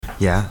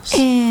Yes.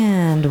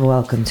 And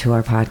welcome to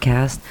our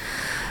podcast.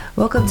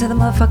 Welcome to the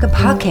motherfucking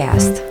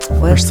podcast.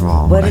 First of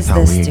all, what I is thought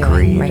this we doing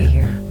agreed right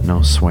here?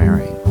 no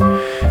swearing.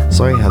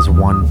 Zoe has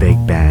one big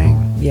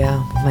bang. Yeah,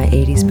 my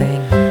 80s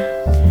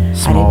bang.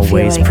 Small feel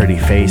waist, like- pretty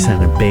face,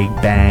 and a big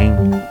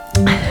bang.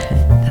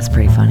 That's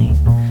pretty funny.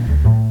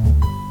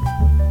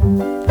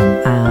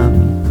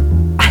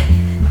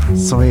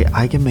 Zoe,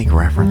 I can make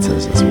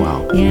references as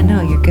well. Yeah,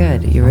 no, you're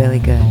good. You're really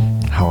good.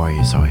 How are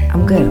you, Zoe?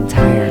 I'm good. I'm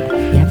tired.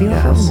 Have you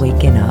ever Yes.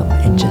 waken up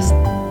and just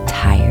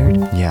tired?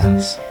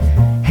 Yes.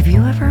 Have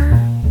you ever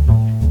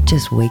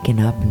just waken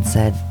up and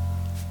said,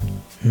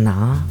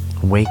 nah,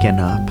 Waking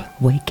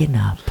up. waking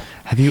up?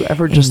 Have you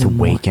ever in just the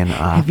mor- waken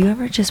up? Have you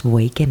ever just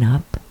waken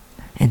up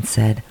and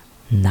said,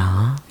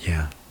 nah?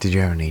 Yeah. Did you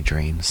have any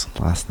dreams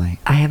last night?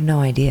 I have no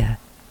idea.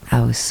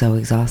 I was so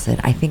exhausted.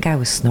 I think I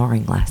was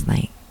snoring last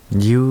night.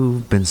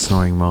 You've been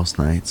snoring most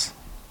nights.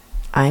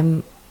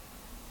 I'm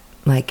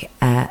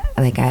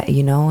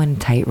you know, when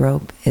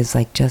tightrope is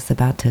like just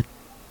about to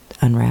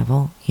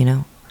unravel, you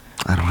know?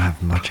 I don't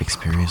have much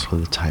experience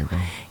with a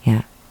tightrope.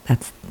 Yeah,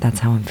 that's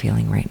how I'm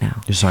feeling right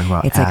now. You're talking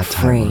about It's like at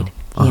tightrope. frayed,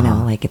 you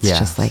know, like it's Yes.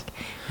 just like,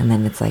 and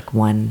then it's like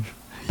one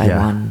by Yeah.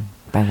 one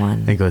by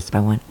one It goes by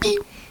one.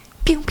 Pew,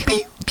 pew, pew,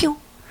 pew, pew.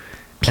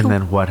 And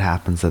then what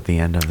happens at the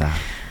end of that?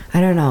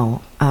 I don't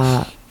know.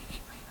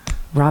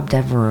 Rob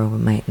Devereaux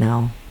might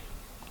know.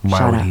 Why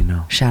Shout would out, he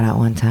know? Shout out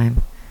one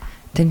time.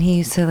 Didn't he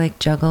used to like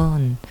juggle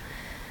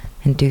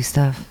and do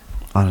stuff?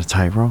 On a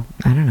tightrope?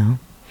 I don't know.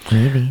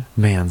 Maybe.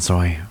 Man,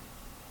 Zoe,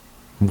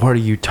 what are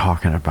you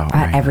talking about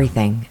right now?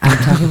 Everything. I'm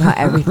talking about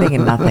everything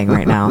and nothing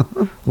right now.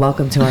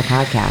 Welcome to our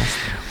podcast.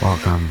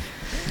 Welcome.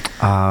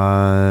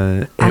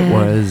 It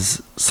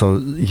was, so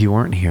you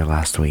weren't here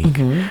last week.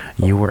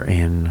 Mm-hmm. You were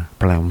in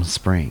Plum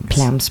Springs.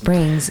 Plum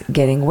Springs,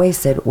 getting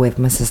wasted with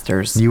my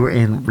sisters. You were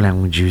in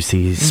Plum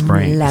Juicy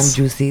Springs. Lamb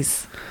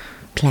juices.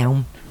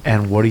 Plum.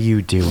 And what do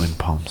you do in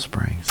Palm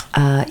Springs?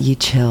 You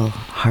chill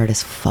hard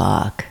as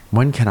fuck.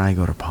 When can I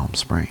go to Palm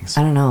Springs?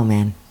 I don't know,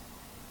 man.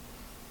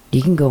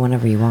 You can go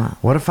whenever you want.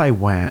 What if I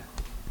went,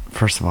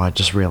 first of all, I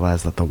just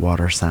realized that the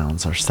water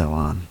sounds are still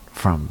on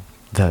from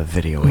the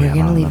video we We're have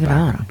gonna on in leave the it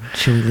background. on.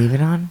 Should we leave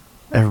it on?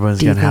 Everyone's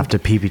Do you going to have to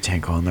think- pee-pee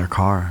tinkle in their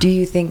car. Do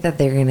you think that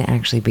they're gonna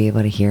actually be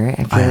able to hear it?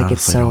 I feel like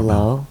it's honestly so don't know.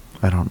 low.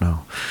 I don't know.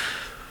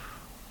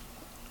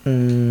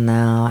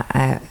 No,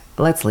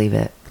 let's leave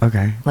it.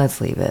 Okay.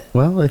 Let's leave it.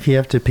 Well, if you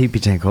have to pee-pee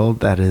tinkle,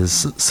 that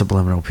is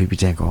Subliminal Pee-pee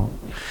Tinkle.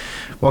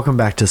 Welcome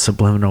back to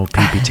Subliminal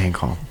Pee-pee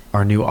Tinkle,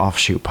 our new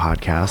offshoot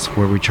podcast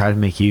where we try to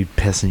make you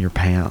piss in your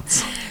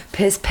pants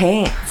Piss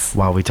pants.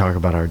 while we talk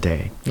about our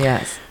day.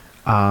 Yes.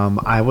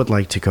 I would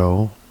like to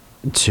go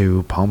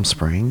to Palm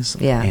Springs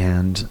Yeah.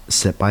 and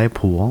sit by a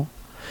pool,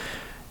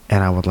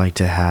 and I would like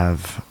to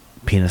have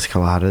penis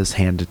coladas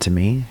handed to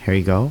me. Here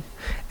you go.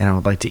 And I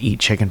would like to eat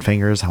chicken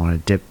fingers. I want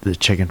to dip the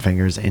chicken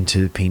fingers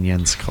into the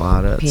penis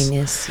coladas.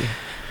 Penis.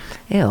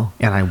 Ew.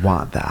 And I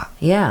want that.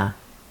 Yeah.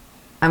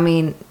 I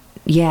mean,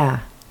 yeah.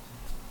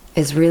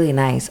 It's really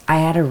nice. I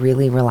had a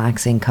really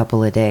relaxing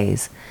couple of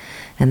days.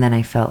 And then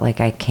I felt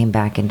like I came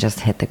back and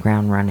just hit the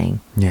ground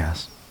running.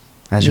 Yes.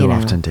 As you know?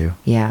 often do.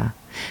 Yeah.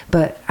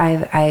 But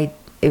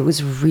it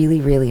was really,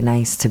 really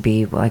nice to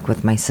be like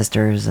with my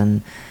sisters,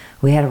 and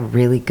we had a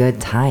really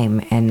good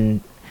time.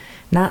 And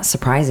not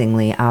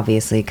surprisingly,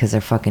 obviously, because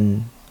they're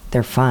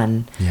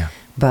fun. Yeah.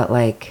 But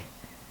like,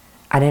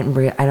 I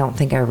don't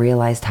think I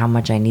realized how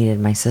much I needed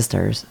my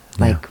sisters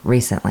like Yeah.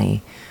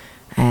 recently.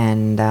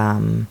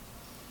 And,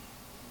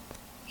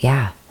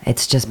 yeah,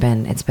 it's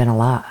been a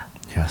lot.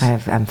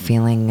 Yes. I'm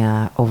feeling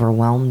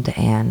overwhelmed,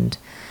 and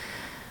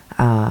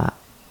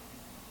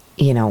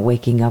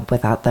waking up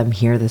without them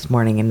here this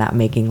morning and not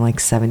making like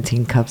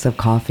 17 cups of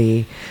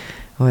coffee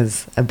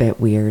was a bit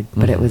weird,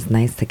 but it was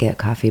nice to get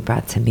coffee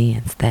brought to me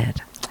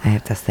instead, I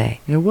have to say.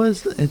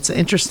 It's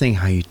interesting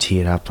how you tee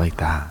it up like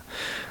that.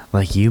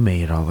 Like you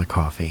made all the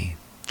coffee.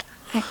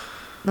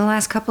 The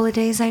last couple of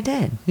days I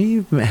did.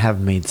 You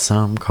have made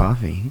some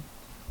coffee.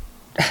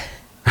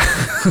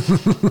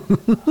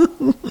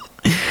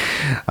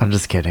 I'm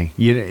just kidding.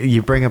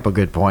 You bring up a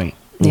good point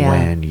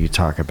when you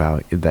talk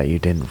about that you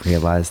didn't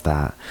realize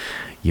that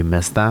you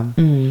missed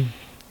them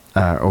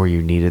or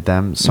you needed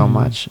them so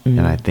much.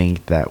 And I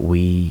think that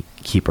we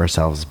keep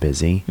ourselves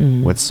busy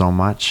with so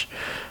much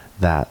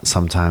that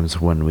sometimes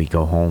when we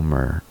go home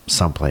or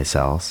someplace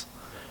else,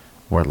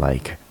 we're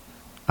like,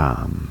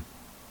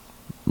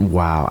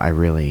 wow, I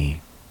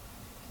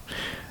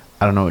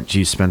don't know, do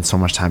you spend so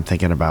much time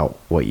thinking about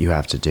what you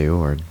have to do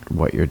or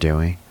what you're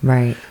doing?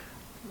 Right.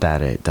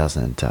 That it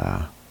doesn't,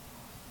 I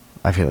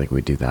feel like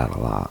we do that a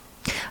lot.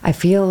 I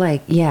feel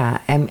like, yeah,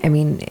 I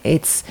mean,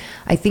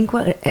 I think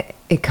what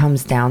it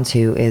comes down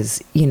to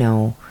is,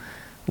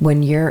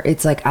 when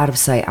it's like out of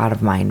sight, out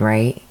of mind,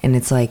 right? And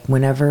it's like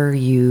whenever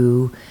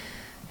you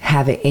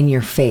have it in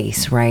your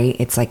face, right?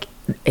 It's like,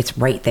 it's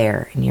right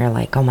there and you're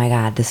like, oh my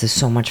God, this is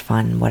so much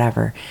fun,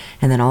 whatever.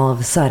 And then all of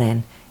a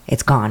sudden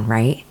it's gone,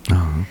 right?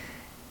 Uh-huh.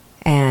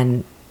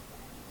 And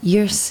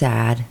you're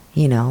sad,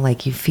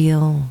 like you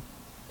feel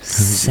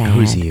sad.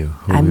 Who's you?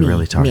 Who are we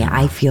really talking about?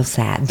 I feel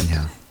sad.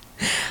 Yeah.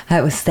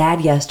 I was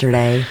sad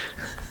yesterday.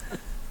 I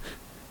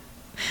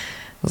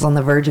was on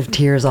the verge of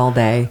tears all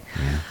day.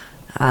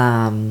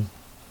 Yeah.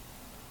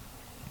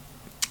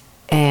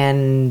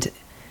 And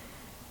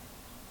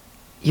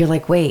you're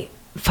like, wait,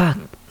 fuck.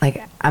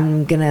 Like,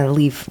 I'm going to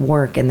leave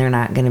work and they're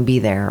not going to be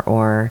there.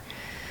 Or,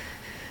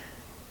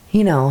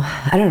 you know,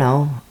 I don't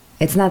know.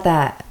 It's not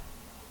that.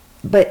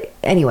 But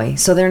anyway,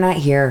 so they're not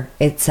here.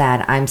 It's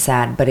sad. I'm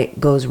sad. But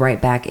it goes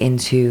right back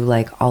into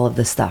like all of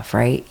the stuff,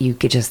 right? You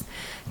could just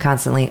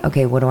constantly,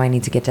 okay, what do I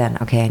need to get done?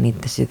 Okay, I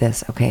need to do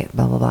this. Okay,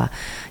 blah, blah, blah.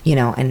 You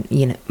know, and,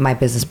 you know, my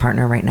business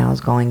partner right now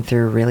is going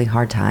through a really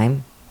hard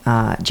time.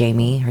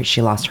 Jamie,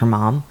 she lost her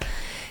mom.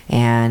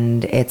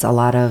 And it's a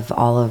lot of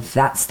all of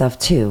that stuff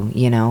too,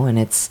 you know, and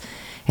it's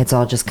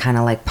all just kind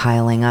of like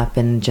piling up,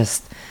 and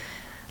just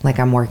like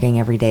I'm working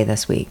every day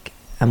this week.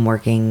 I'm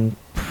working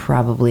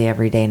probably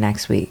every day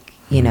next week.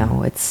 You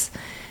know, it's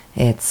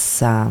just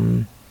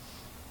a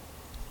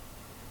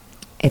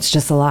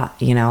lot,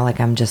 you know, like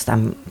I'm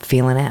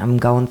feeling it. I'm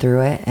going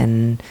through it,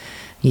 and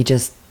you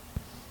just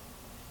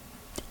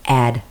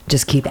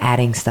keep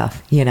adding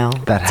stuff, you know,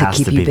 that has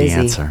to be the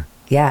answer.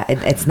 Yeah,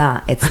 it's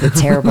not. It's the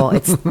terrible.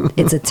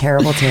 It's a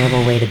terrible,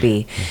 terrible way to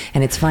be.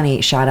 And it's funny.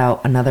 Shout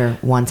out another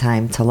one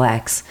time to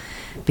Lex,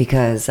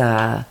 because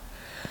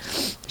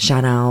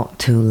shout out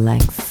to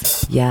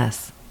Lex.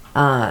 Yes,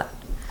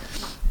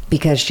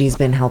 because she's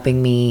been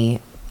helping me.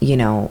 You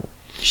know,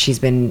 she's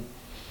been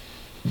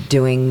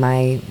doing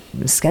my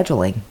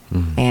scheduling,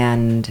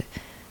 and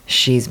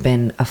she's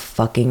been a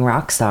fucking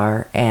rock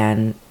star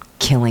and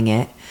killing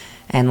it.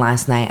 And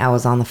last night I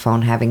was on the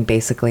phone having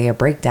basically a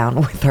breakdown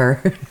with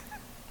her.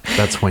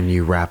 That's when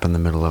you rap in the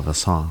middle of a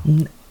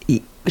song.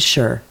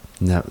 Sure.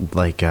 No,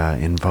 like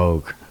In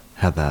Vogue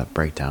had that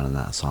breakdown in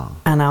that song.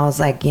 And I was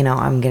like, you know,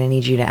 I'm going to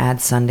need you to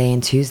add Sunday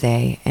and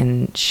Tuesday.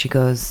 And she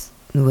goes,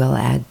 we'll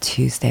add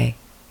Tuesday.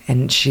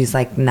 And she's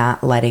like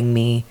not letting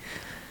me,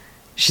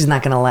 she's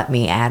not going to let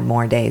me add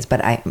more days.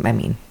 But I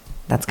mean,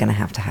 that's going to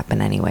have to happen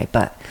anyway.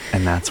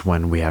 And that's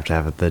when we have to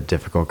have the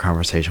difficult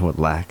conversation with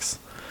Lex.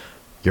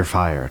 You're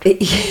fired.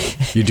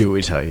 You do what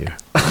we tell you.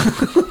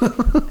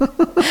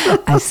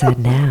 I said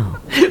now.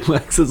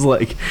 Lex is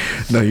like,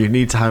 no, you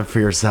need time for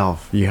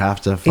yourself. You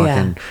have to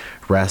fucking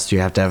rest. You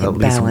have to have at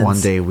least one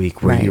day a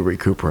week where you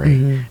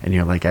recuperate. And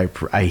you're like,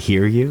 I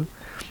hear you,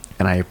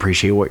 and I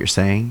appreciate what you're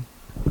saying.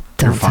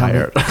 You're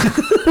fired.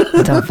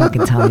 Don't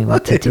fucking tell me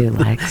what to do,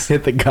 Lex.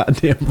 Hit the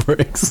goddamn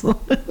brakes.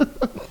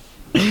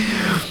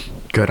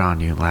 Good on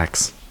you,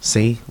 Lex.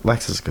 See,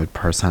 Lex is a good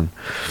person.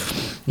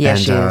 Yeah,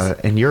 she is.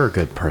 And you're a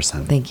good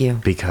person. Thank you.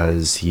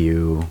 Because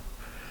you're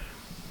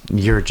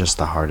just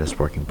the hardest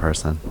working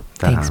person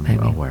that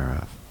I'm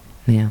aware of.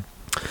 Yeah.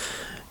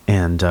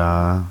 And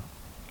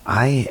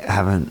I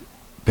haven't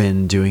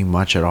been doing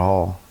much at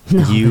all.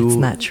 No, that's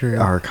not true. You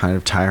are kind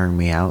of tiring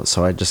me out,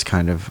 so I just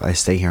I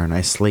stay here and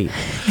I sleep.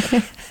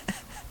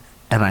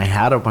 And I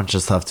had a bunch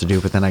of stuff to do,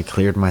 but then I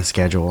cleared my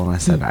schedule and I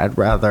said, I'd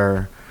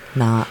rather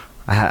not.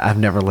 I've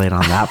never laid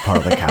on that part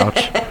of the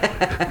couch.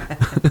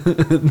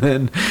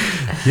 Then,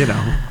 you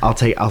know,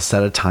 I'll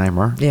set a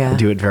timer. Yeah. I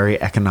do it very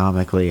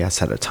economically. I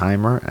set a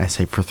timer. I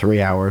say for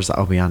 3 hours,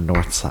 I'll be on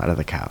north side of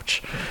the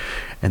couch.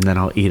 And then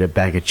I'll eat a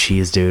bag of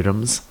cheese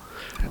doodums.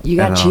 You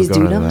got cheese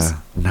doodums?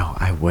 No,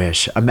 I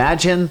wish.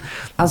 Imagine.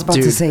 I was about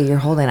to say, you're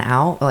holding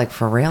out, like,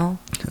 for real?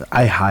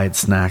 I hide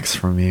snacks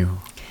from you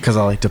because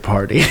I like to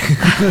party.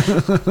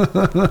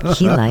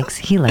 He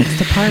likes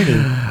to party.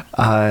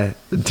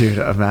 Dude,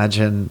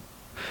 imagine.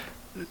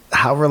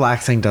 How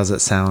relaxing does it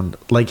sound?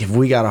 Like if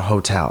we got a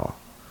hotel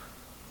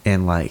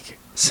in like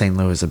St.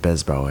 Louis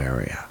Obispo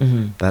area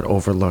that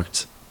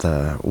overlooked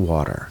the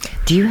water.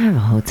 Do you have a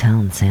hotel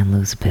in San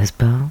Luis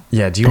Obispo?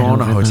 Yeah, do you own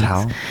a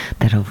hotel?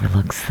 That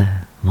overlooks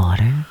the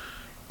water?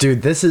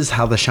 Dude, this is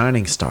how The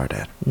Shining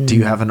started. Do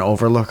you have an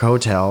overlook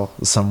hotel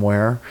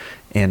somewhere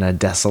in a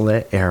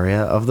desolate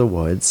area of the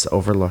woods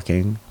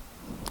overlooking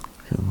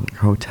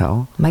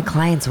hotel? My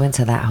clients went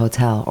to that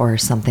hotel or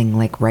something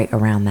like right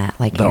around that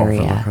like the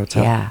area. Overlook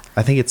Hotel. Yeah.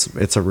 I think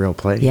it's a real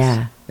place.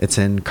 Yeah. It's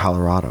in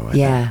Colorado. I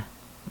think.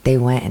 They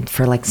went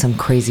for like some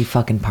crazy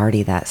fucking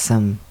party that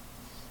some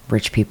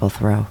rich people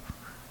throw.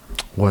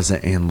 Was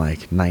it in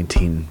like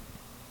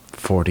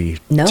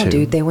 1942? No,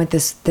 dude, they went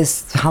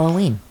this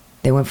Halloween.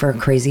 They went for a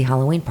crazy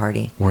Halloween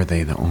party. Were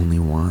they the only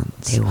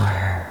ones? They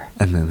were.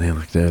 And then they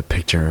looked at a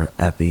picture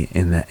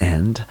in the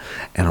end,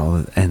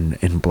 and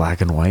in black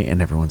and white, and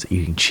everyone's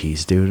eating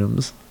cheese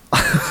doodums.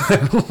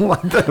 I don't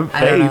like that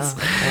face.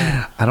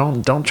 I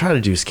don't try to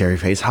do scary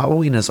face.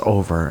 Halloween is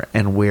over,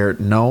 and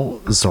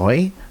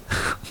Zoe.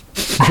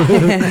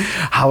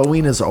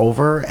 Halloween is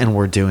over, and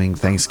we're doing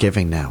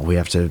Thanksgiving now. We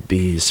have to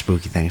be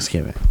spooky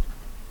Thanksgiving.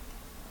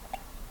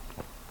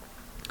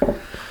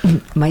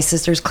 My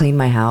sisters cleaned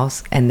my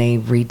house and they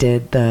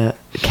redid the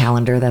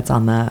calendar that's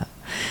on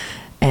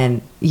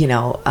and you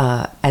know,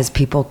 as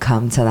people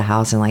come to the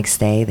house and like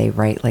stay, they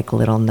write like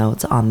little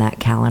notes on that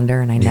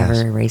calendar, and I never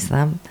erase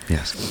them.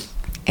 Yes.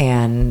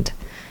 And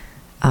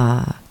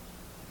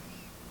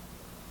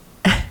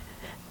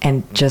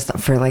And just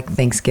for like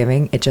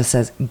Thanksgiving, it just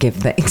says give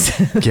thanks.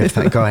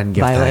 Go ahead and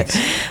give thanks.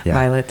 Yeah.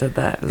 Violet did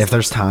that. If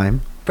there's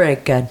time,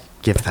 pretty good.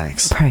 give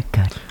thanks. Pretty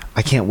good.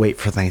 I can't wait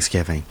for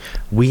Thanksgiving.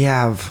 We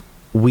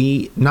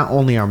not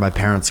only are my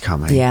parents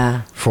coming.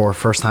 Yeah. For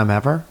first time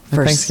ever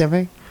for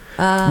Thanksgiving. We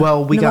got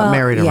well,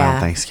 married around yeah,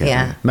 Thanksgiving.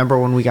 yeah. Remember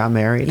when we got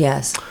married?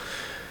 Yes.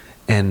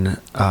 And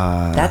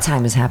That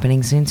time is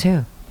happening soon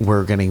too.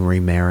 we're getting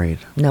remarried.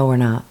 No, we're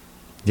not.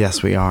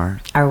 Yes, we are.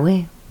 Are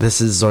we? This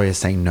is Zoya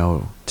saying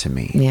no to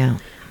me. Yeah.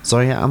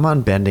 Zoya, I'm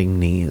on bending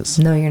knees.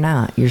 No, you're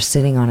not. You're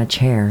sitting on a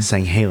chair.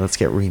 Saying, hey, let's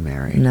get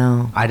remarried.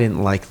 No. I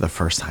didn't like the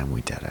first time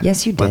we did it.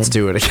 Yes, you did. Let's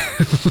do it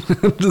again.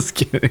 I'm just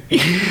kidding.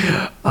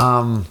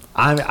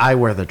 I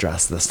wear the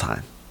dress this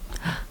time.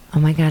 Oh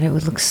my God, it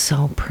would look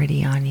so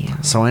pretty on you.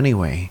 So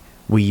anyway,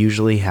 we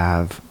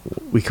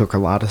cook a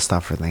lot of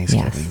stuff for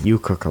Thanksgiving. Yes. You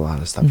cook a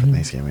lot of stuff for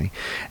Thanksgiving.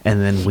 And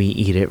then we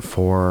eat it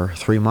for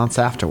 3 months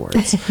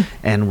afterwards.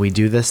 And we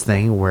do this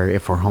thing where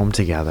if we're home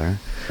together,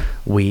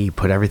 we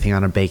put everything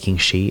on a baking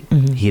sheet,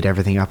 heat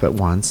everything up at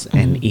once,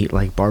 and eat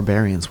like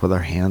barbarians with our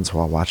hands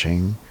while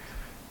watching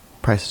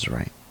Price is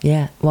Right.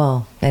 Yeah.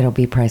 Well, it'll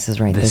be Price is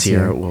Right This this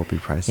year year. it will be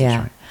Price is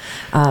Yeah.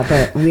 Right.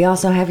 But we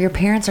also have your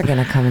parents are going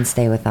to come and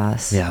stay with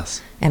us.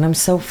 Yes. And I'm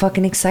so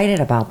fucking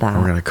excited about that.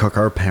 We're going to cook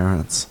our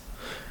parents.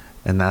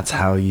 And that's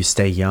how you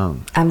stay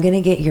young. I'm going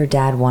to get your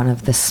dad one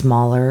of the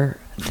smaller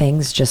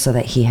things just so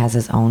that he has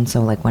his own.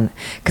 So like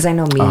because I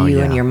know me,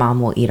 you and your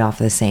mom will eat off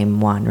the same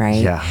one,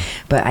 right? Yeah.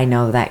 But I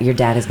know that your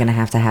dad is going to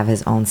have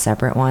his own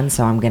separate one.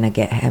 So I'm going to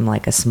get him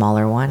like a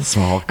smaller one.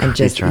 Small and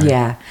just, cookie tray.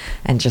 yeah.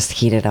 And just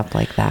heat it up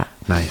like that.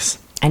 Nice.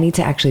 I need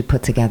to actually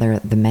put together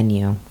the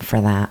menu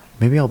for that.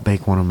 Maybe I'll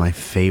bake one of my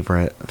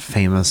favorite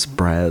famous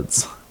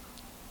breads.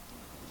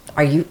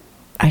 I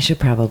should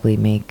probably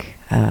make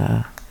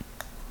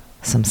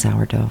some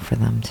sourdough for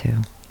them too.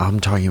 I'm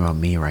talking about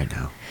me right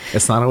now.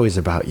 It's not always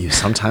about you.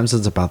 Sometimes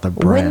it's about the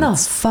bread. When the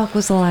fuck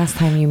was the last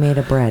time you made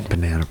a bread?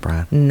 Banana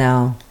bread.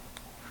 No.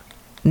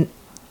 Ew.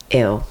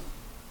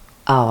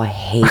 Oh, I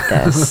hate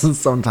this.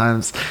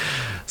 sometimes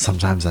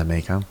I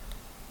make them.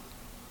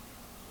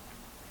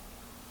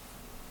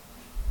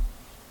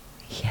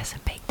 He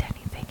hasn't baked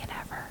anything in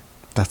ever.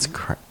 That's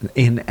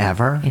in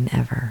ever? In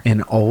ever.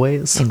 In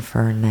always? In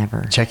for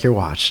never. Check your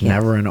watch. Yes.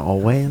 Never and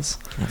always?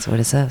 That's what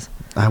it says.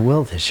 I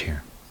will this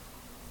year.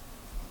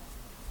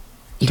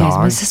 You guys,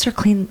 my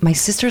Dog?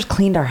 sisters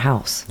cleaned our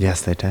house.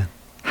 Yes, they did.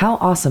 How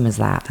awesome is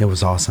that? It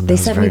was awesome. They It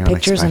was sent me very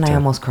pictures and I unexpected.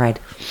 almost cried.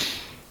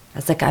 I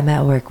was like, I'm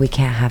at work. We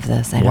can't have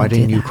this. Why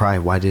didn't do you that. cry?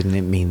 Why didn't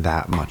it mean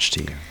that much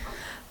to you?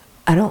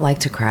 I don't like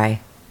to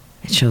cry.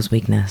 It shows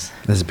weakness.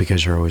 Is it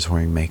because you're always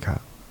wearing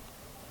makeup?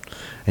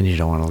 And you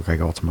don't want to look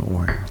like Ultimate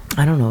Warrior?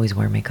 I don't always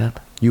wear makeup.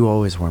 You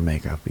always wear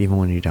makeup, even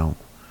when you don't.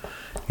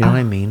 You know what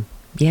I mean?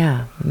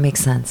 Yeah, it makes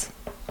sense.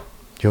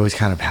 You always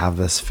kind of have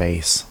this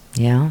face.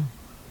 Yeah.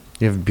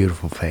 You have a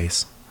beautiful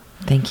face.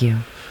 Thank you.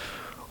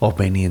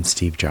 Albanian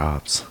Steve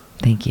Jobs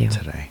Thank you.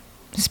 today.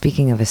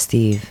 Speaking of a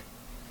Steve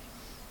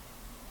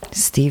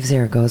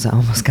Zaragoza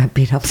almost got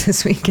beat up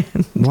this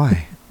weekend.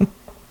 Why?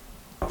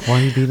 Why are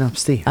you beating up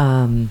Steve?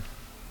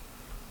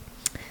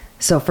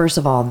 So first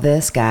of all,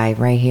 this guy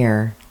right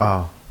here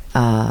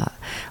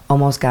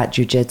almost got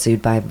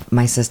jujitsu'd by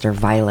my sister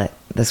Violet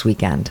this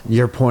weekend.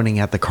 You're pointing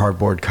at the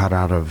cardboard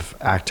cutout of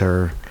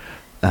actor,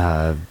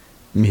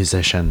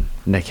 musician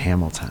Nick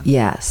Hamilton.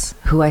 Yes,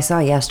 who I saw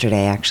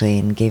yesterday actually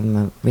and gave him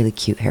a really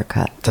cute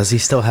haircut. Does he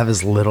still have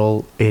his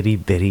little itty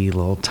bitty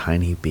little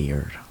tiny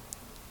beard?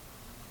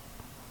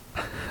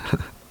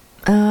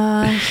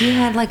 He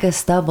had like a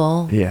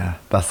stubble. Yeah,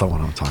 that's the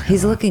one I'm talking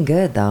He's about. looking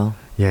good though.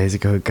 Yeah, he's a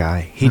good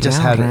guy. He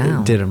just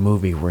Wow. did a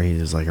movie where he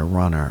was like a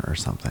runner or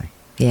something.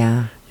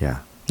 Yeah. Yeah.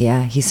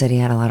 Yeah, he said he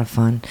had a lot of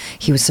fun.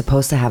 He was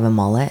supposed to have a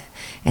mullet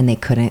and they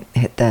couldn't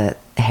the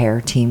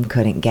hair team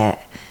couldn't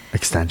get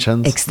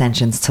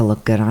Extensions? to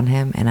look good on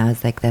him, and I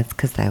was like, that's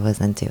because I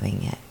wasn't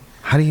doing it.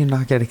 How do you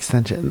not get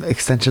extensions?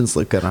 Extensions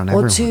look good on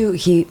Well,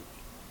 everyone.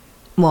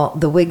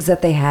 the wigs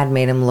that they had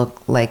made him look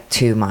like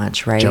too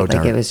much, right? Joe like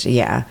Dirt. it was,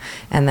 yeah.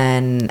 And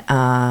then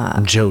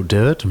I'm Joe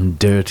Dirt. I'm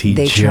Dirty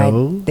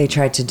Joe. they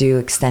tried to do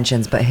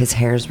extensions, but his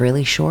hair is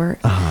really short,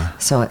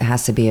 so it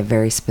has to be a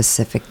very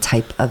specific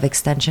type of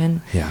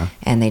extension. Yeah.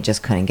 And they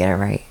just couldn't get it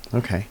right.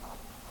 Okay.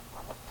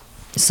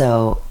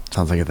 So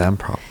Sounds like a them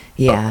problem.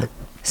 yeah,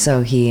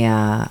 so he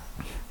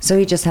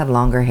just had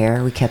longer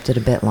hair. We kept it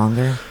a bit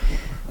longer.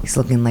 He's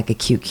looking like a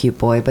cute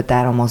boy, but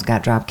that almost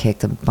got drop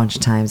kicked a bunch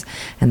of times.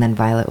 And then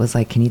Violet was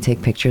like, "Can you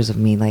take pictures of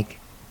me, like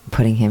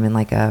putting him in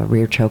like a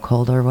rear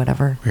chokehold or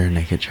whatever?" Rear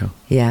naked Joe.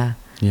 Yeah.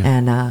 Yeah.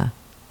 And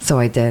so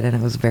I did, and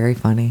it was very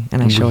funny.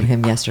 And I showed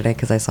him yesterday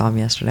because I saw him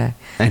yesterday.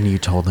 And you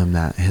told him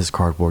that his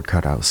cardboard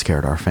cutout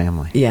scared our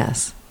family.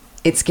 Yes.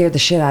 It scared the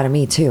shit out of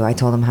me too. I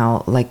told him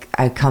how like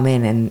I come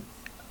in and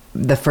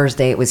the first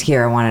day it was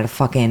here, I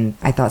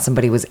thought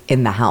somebody was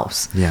in the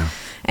house. Yeah.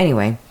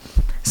 Anyway,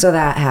 so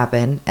that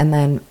happened, and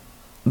then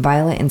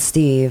Violet and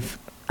Steve,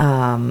 they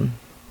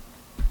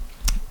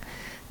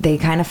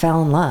kind of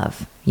fell in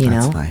love, you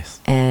That's know? nice.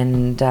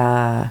 And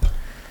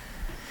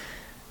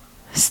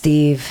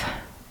Steve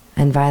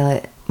And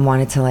Violet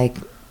wanted to like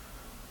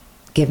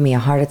give me a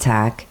heart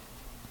attack.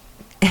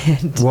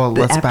 And well,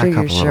 let's back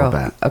up a little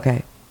bit.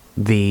 Okay.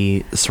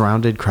 The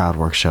Surrounded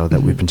Crowdwork show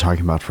that we've been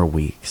talking about for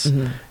weeks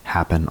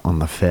happened on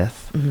the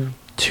 5th.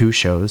 2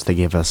 shows. They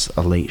gave us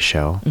a late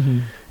show.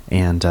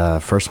 And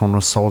first one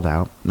was sold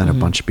out. Then a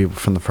bunch of people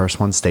from the first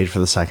one stayed for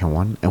the second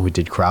one. And we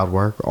did crowd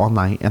work all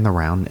night in the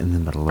round in the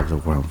middle of the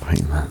world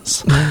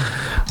famous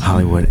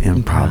Hollywood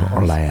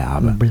Improv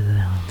Lab.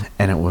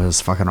 And it was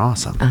fucking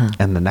awesome.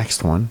 And the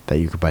next one that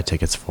you could buy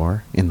tickets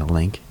for in the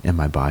link in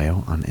my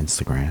bio on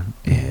Instagram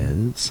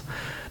is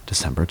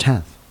December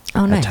 10th.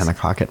 Oh, nice. At 10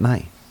 o'clock at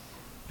night.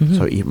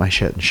 So eat my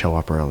shit and show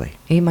up early.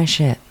 Eat my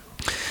shit.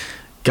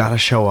 Gotta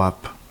show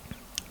up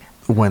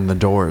when the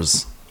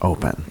doors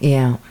open.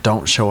 Yeah.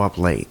 Don't show up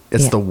late.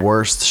 It's the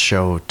worst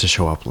show to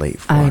show up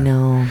late for. I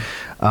know.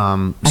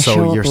 So I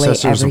show your up late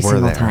sisters every were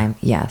single there. time.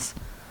 Yes.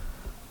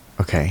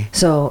 Okay.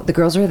 So the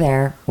girls were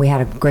there. We had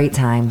a great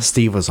time.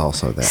 Steve was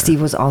also there. Steve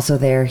was also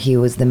there. He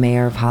was the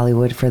mayor of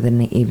Hollywood for the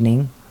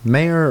evening.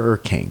 Mayor or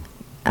king?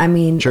 I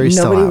mean, Jury's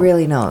still nobody out.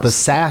 really knows. The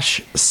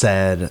sash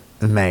said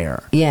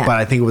mayor. Yeah.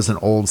 But I think it was an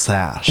old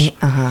sash.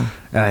 Uh-huh.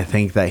 And I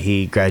think that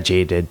he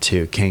graduated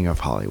to King of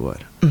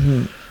Hollywood.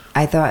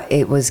 I thought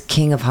it was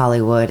King of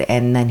Hollywood,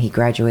 and then he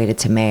graduated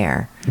to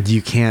mayor.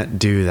 You can't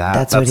do that.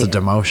 That's That's what a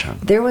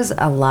demotion. There was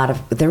a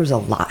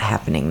lot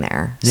happening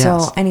there. Yes.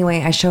 So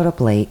anyway, I showed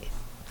up late,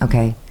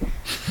 okay,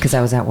 because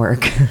I was at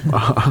work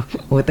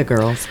with the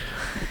girls,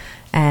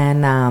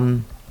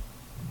 and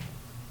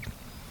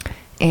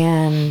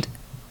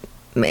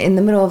in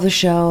the middle of the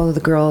show, the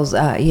girls,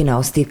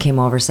 Steve came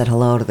over, said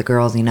hello to the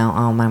girls, I get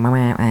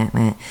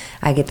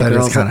the That is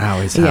girls. kinda how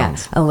he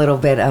sounds. Yeah, a little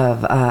bit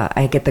of,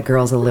 I get the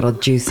girls a little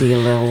juicy, a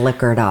little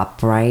liquored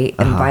up, right?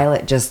 And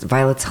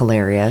Violet's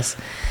hilarious.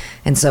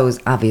 And so is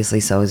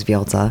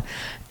Vyolta.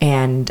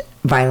 And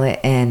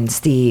Violet and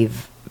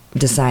Steve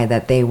decide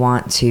that they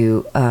want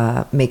to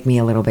make me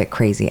a little bit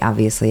crazy.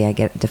 Obviously, I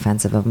get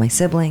defensive of my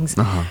siblings.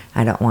 I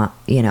don't want,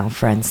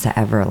 friends to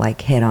ever like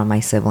hit on my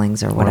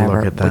siblings or whatever,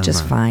 look at them, which is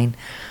or- fine.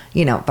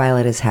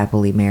 Violet is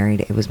happily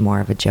married. It was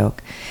more of a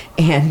joke.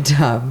 And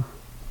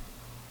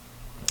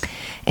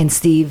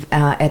Steve,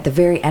 at the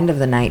very end of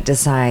the night,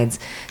 decides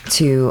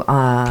to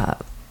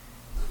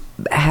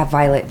have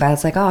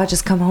Violet's like, oh, I'll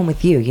just come home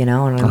with you,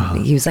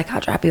 and he was like,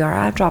 I'll drop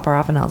her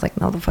off, and I was like,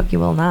 no, the fuck you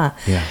will not.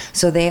 Yes.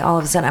 So they, all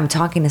of a sudden, I'm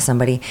talking to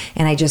somebody,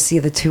 and I just see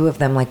the two of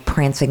them like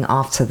prancing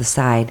off to the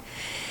side,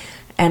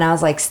 and I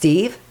was like,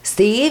 Steve,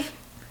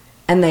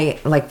 and they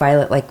like,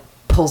 Violet like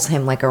pulls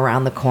him like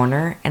around the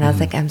corner, and I was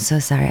like, I'm so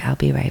sorry, I'll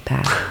be right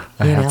back.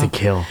 I have to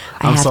kill.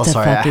 I I'm have so to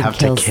sorry, I fucking have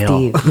to kill.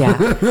 Steve. Yeah.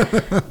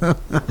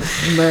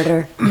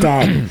 Murder,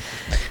 dead.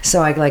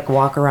 So I like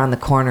walk around the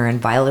corner, and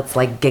Violet's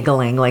like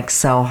giggling like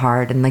so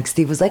hard, and like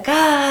Steve was like,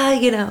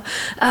 oh,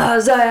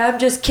 sorry, I'm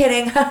just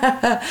kidding.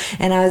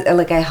 And I was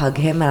like, I hug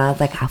him, and I was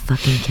like, I'll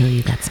fucking kill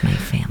you. That's my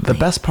family. The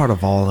best part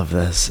of all of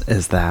this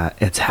is that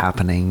it's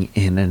happening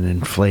in an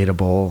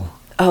inflatable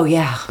Oh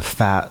yeah.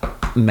 fat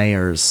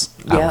mayor's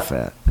Yep.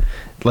 outfit.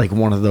 Like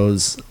one of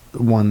those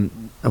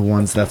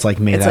ones that's like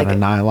made It's out like of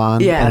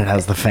nylon, yeah. and it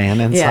has the fan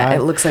inside. Yeah,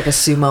 it looks like a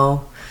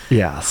sumo.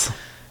 Yes.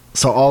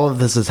 So all of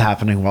this is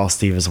happening while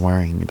Steve is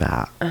wearing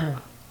that.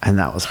 And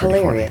that was pretty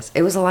Hilarious. funny.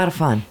 It was a lot of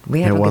fun.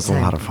 We had It a was good a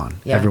time. lot of fun.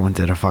 Yeah. Everyone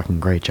did a fucking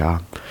great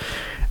job.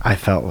 I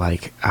felt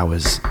like I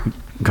was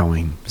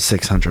going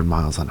 600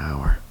 miles an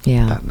hour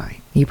Yeah. that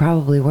night. You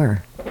probably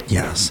were.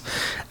 Yes.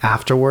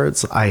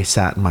 Afterwards, I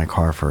sat in my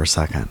car for a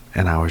second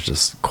and I was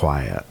just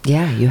quiet.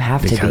 Yeah, you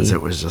have to be. Because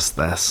it was just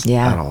this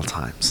Yeah. at all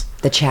times.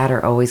 The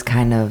chatter always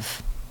kind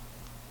of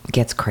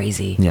gets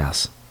crazy.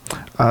 Yes.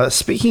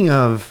 Speaking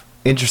of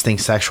interesting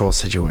sexual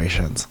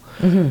situations,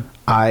 Mm-hmm.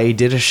 I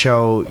did a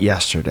show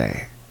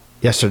yesterday.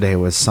 Yesterday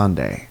was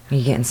Sunday. Are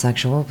you getting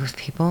sexual with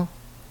people?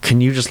 Can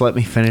you just let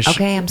me finish?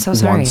 Okay, I'm so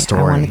sorry. One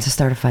story. I wanted to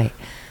start a fight.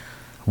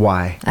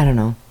 Why? I don't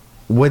know.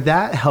 Would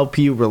that help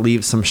you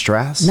relieve some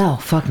stress? No,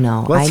 fuck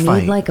no. Let's I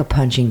fight. need like a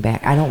punching bag.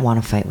 I don't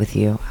want to fight with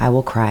you. I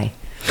will cry.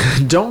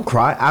 Don't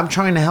cry. I'm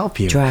trying to help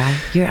you. Dry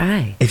your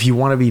eye. If you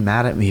want to be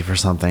mad at me for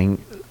something,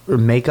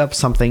 make up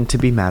something to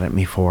be mad at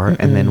me for,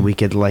 and then we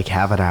could like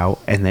have it out,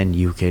 and then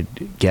you could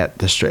get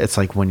the stress. It's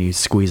like when you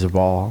squeeze a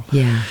ball,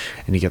 Yeah.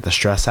 and you get the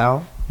stress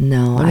out.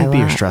 No, Let me I be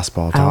your want, stress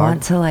ball, I dog.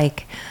 want to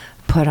like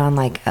put on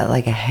like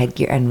a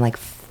headgear and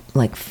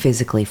like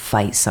physically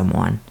fight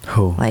someone.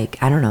 Who? Like,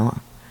 I don't know,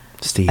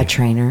 Steve. a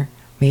trainer,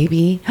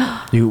 maybe.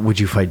 Would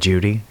you fight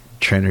Judy?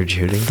 Trainer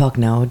Judy? Fuck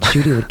no,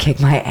 Judy would kick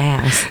my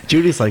ass.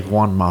 Judy's like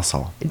one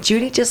muscle.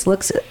 Judy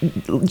looks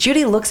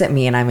at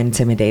me and I'm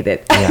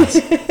intimidated. Yes.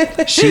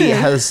 She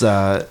has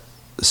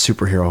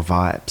superhero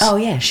vibes. Oh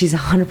yeah, she's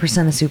 100%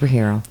 a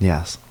superhero.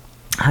 Yes.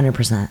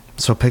 100%.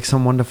 So pick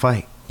someone to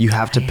fight. You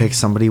have to pick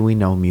somebody we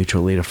know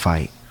mutually to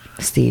fight.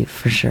 Steve,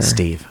 for sure.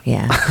 Steve.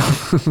 Yeah.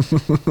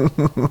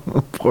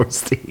 Poor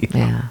Steve.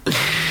 Yeah.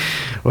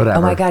 Whatever.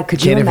 Oh my God,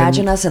 could you Can't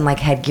imagine even, us in like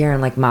headgear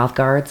and like mouth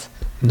guards?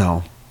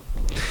 No.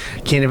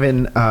 Can't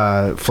even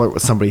flirt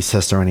with somebody's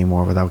sister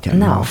anymore without getting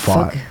No, all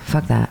fought.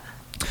 fuck that.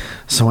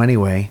 So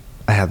anyway,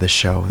 I had this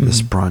show,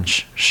 this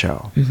brunch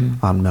show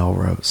on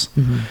Melrose.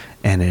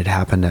 And it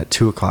happened at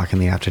 2:00 in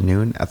the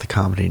afternoon at the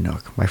Comedy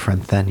Nook. My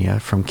friend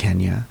Thenya from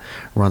Kenya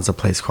runs a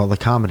place called the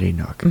Comedy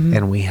Nook.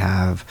 And we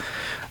have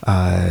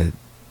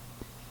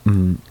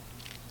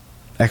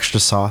extra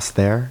sauce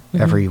there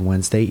every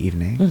Wednesday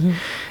evening.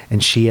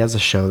 And she has a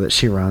show that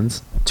she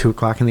runs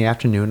 2:00 in the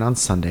afternoon on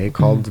Sunday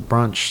called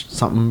Brunch,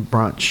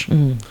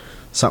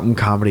 something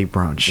comedy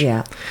brunch.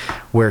 Yeah.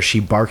 Where she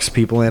barks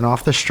people in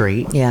off the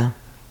street. Yeah.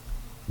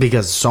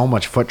 Because so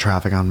much foot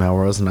traffic on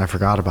Melrose, and I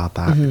forgot about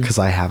that because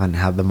I haven't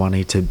had the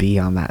money to be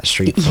on that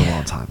street for a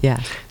long time. Yeah.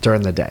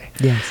 During the day.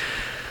 Yes.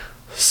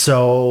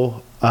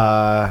 So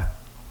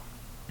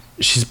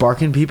she's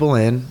barking people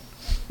in.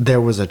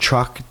 There was a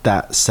truck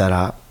that set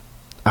up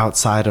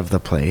outside of the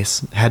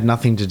place. Had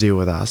nothing to do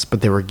with us,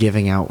 but they were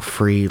giving out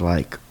free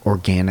like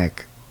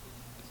organic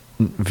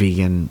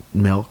vegan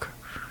milk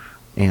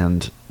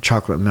and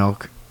chocolate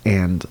milk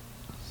and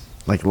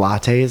like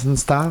lattes and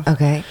stuff.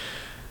 Okay.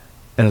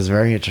 It was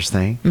very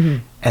interesting.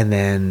 And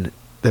then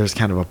there's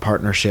kind of a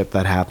partnership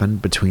that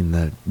happened between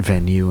the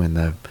venue and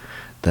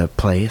the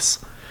place.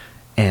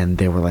 And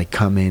they were like,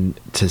 come in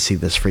to see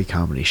this free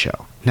comedy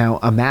show. Now,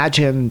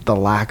 imagine the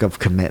lack of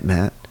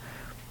commitment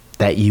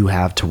that you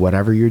have to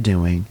whatever you're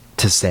doing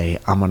to say,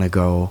 I'm going to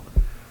go,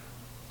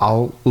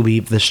 I'll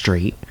leave the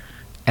street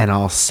and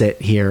I'll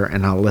sit here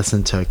and I'll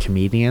listen to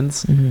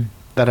comedians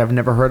that I've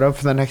never heard of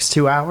for the next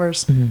 2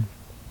 hours.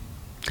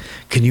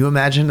 Can you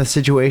imagine a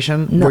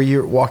situation where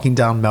you're walking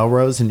down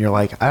Melrose and you're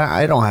like,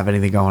 I don't have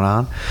anything going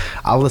on.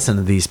 I'll listen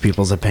to these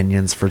people's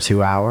opinions for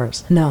 2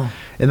 hours. No.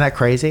 Isn't that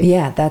crazy?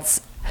 Yeah,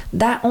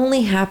 that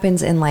only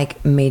happens in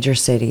like major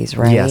cities,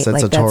 right? Yes,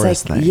 it's like, a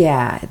tourist thing.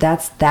 Yeah,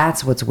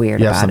 that's what's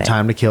weird You about have some it.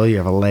 time to kill. You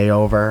have a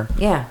layover.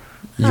 Yeah.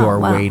 You're Oh,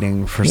 wow.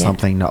 waiting for Yeah.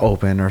 something to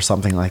open or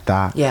something like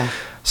that. Yeah.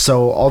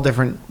 So all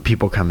different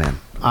people come in.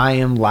 I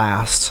am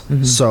last,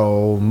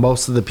 so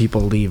most of the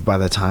people leave by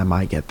the time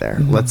I get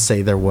there. Let's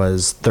say there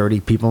was 30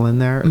 people in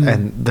there,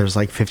 and there's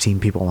like 15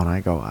 people when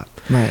I go up.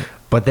 Right.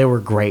 But they were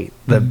great.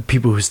 The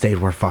people who stayed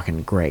were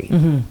fucking great.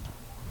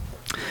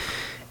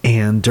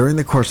 And during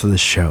the course of the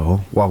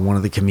show, while one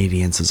of the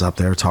comedians is up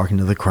there talking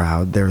to the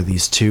crowd, there are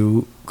these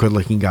two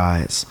good-looking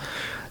guys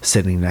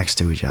sitting next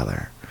to each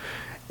other.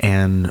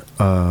 And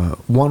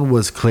one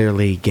was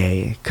clearly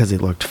gay because he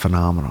looked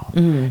phenomenal.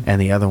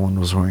 And the other one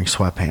was wearing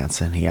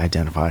sweatpants and he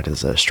identified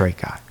as a straight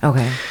guy.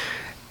 Okay.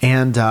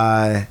 And,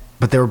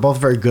 but they were both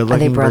very good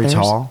looking, very brothers?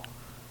 tall.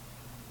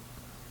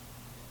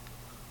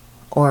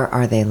 Or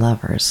are they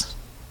lovers?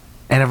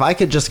 And if I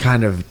could just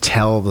kind of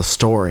tell the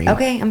story.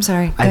 Okay, I'm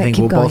sorry. I think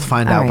Keep we'll going. both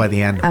find All out by right.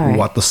 the end All right.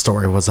 what the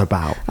story was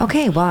about.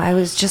 Okay, well,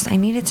 I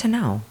needed to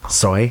know.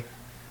 Soy,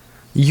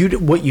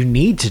 what you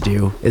need to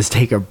do is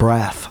take a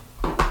breath.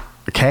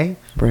 Okay?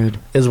 Rude.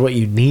 Is what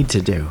you need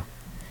to do.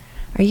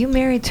 Are you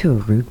married to a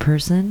rude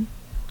person?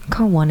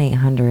 Call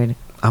 1-800.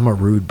 I'm a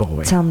rude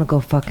boy. Tell him to go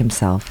fuck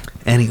himself.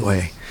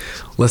 Anyway,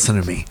 listen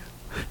to me.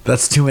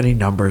 That's too many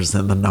numbers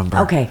in the number.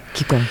 Okay,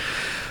 keep going.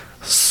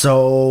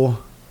 So,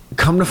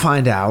 come to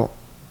find out,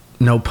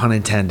 no pun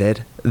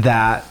intended,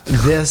 that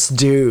this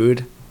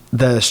dude,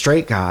 the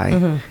straight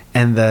guy,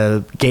 and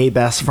the gay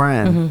best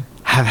friend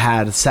have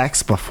had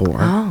sex before.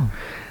 Oh.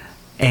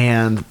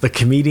 And the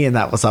comedian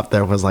that was up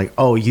there was like,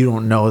 oh, you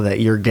don't know that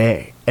you're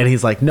gay. And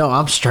he's like, no,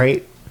 I'm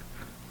straight.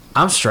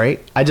 I'm straight.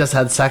 I just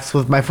had sex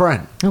with my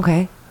friend.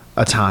 Okay.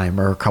 A time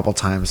or a couple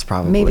times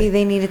probably. Maybe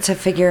they needed to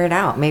figure it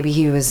out. Maybe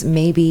he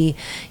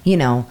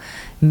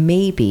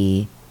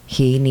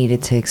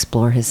needed to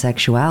explore his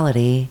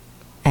sexuality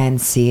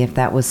and see if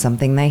that was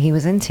something that he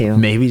was into.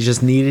 Maybe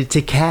just needed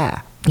to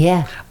cat.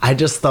 Yeah. I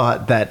just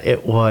thought that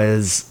it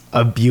was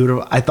I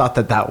thought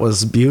that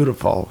was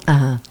beautiful.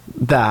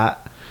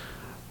 That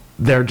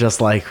they're just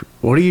like,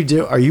 what do you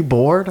do? Are you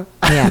bored?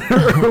 Yeah.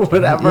 Or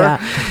whatever.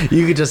 Yeah.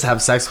 You could just have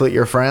sex with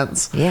your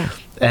friends. Yeah.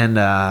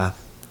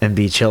 And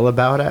be chill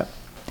about it.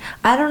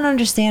 I don't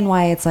understand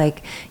why it's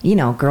like,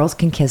 girls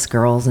can kiss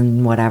girls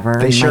and whatever.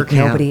 They and sure like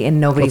can.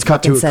 Nobody Let's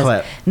cut to a says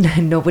clip.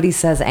 nobody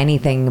says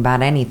anything about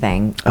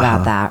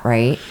that,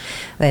 right?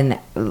 And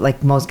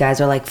like most guys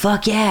are like,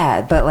 fuck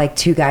yeah, but like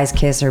two guys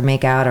kiss or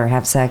make out or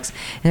have sex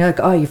and they're like,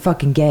 oh, you're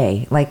fucking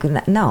gay. Like,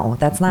 no,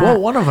 that's not. Well,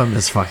 one of them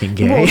is fucking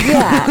gay. Well,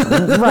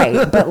 yeah,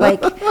 right. But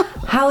like,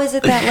 how is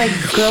it that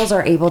like girls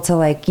are able to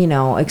like,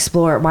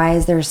 explore? Why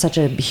is there such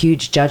a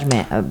huge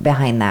judgment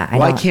behind that?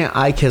 Why can't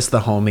I kiss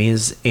the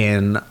homies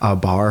in a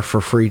bar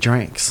for free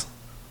drinks?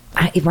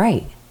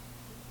 Right.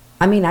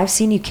 I mean, I've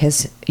seen you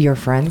kiss your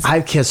friends.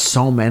 I've kissed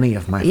so many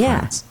of my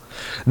friends.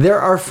 There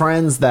are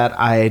friends that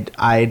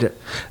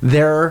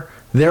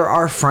there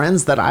are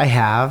friends that I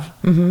have,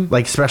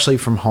 like especially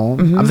from home.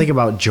 I'm thinking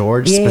about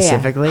George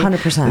specifically.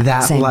 100%.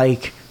 That Same.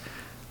 like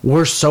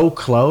we're so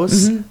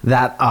close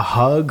that a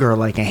hug or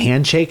like a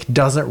handshake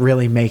doesn't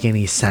really make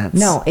any sense.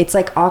 No, it's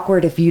like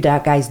awkward if you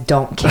guys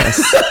don't kiss.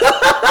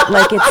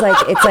 Like it's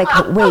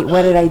like wait,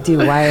 what did I do?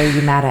 Why are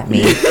you mad at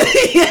me?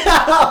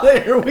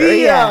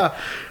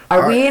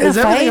 Are we in a is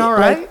fight? everything all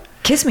right? Like,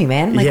 kiss me,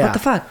 man. Like what the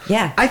fuck?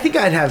 Yeah. I think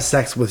I'd have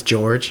sex with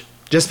George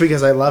just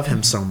because I love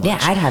him so much. Yeah,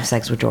 I'd have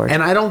sex with George.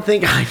 And I don't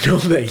think, I know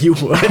that you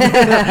would.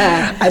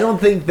 I don't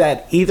think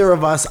that either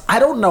of us, I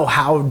don't know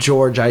how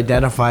George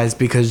identifies,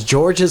 because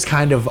George is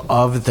kind of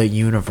the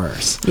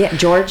universe. Yeah,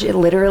 George,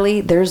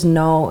 literally, there's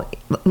no,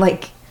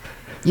 like,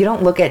 you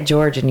don't look at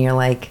George and you're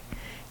like,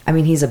 I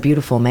mean, he's a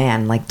beautiful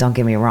man, like, don't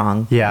get me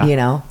wrong. Yeah. You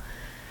know?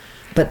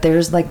 But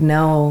there's like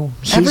no,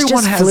 he's Everyone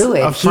just has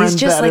fluid. a friend He's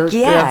just that like,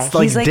 yeah. it's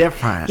like he's like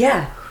different.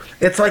 Yeah.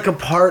 It's like a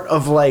part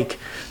of, like,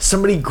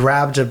 somebody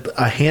grabbed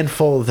a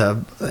handful of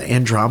the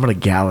Andromeda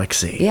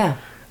galaxy. Yeah.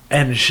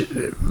 And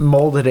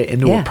molded it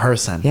into a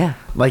person. Yeah.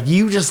 Like,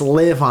 you just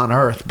live on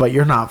Earth, but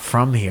you're not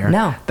from here.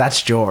 No.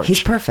 That's George.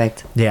 He's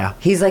perfect. Yeah.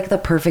 He's like the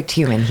perfect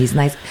human. He's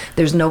nice.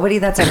 There's nobody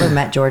that's ever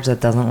met George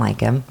that doesn't like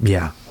him.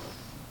 Yeah.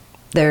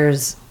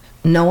 There's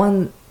no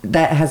one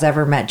that has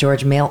ever met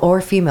George, male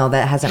or female,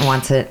 that hasn't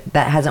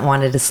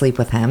wanted to sleep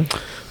with him.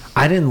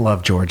 I didn't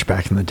love George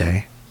back in the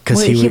day, because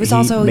Well, he was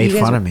also- made you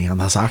guys fun were- of me on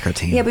the soccer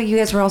team. Yeah, but you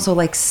guys were also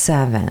like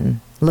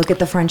 7. Look at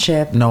the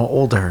friendship. No,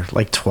 older,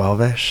 like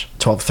 12-ish,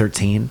 12,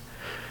 13.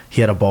 He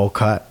had a bowl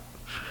cut.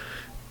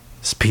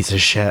 This piece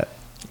of shit.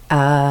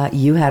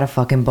 You had a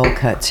fucking bowl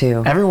cut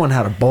too. Everyone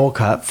had a bowl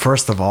cut,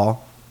 first of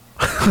all.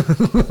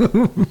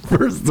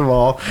 First of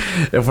all,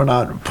 if we're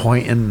not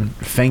pointing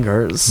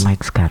fingers.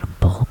 Mike's got a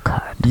bowl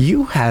cut.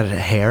 You had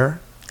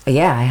hair.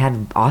 Yeah, I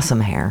had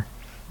awesome hair.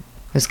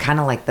 It was kind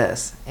of like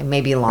this. It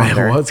may be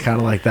longer. It was kind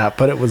of like that,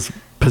 but it was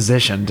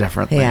positioned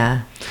differently.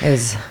 Yeah, it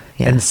was.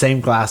 Yeah. And same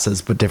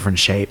glasses, but different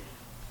shape.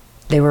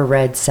 They were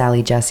red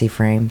Sally Jesse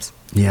frames.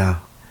 Yeah.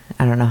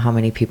 I don't know how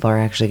many people are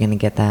actually going to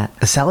get that.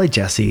 Is Sally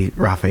Jesse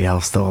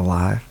Raphael still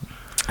alive?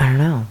 I don't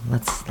know.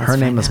 Let's Her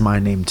name is my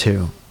name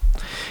too.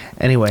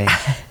 Anyway,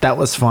 that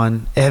was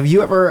fun. Have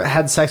you ever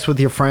had sex with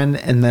your friend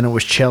and then it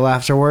was chill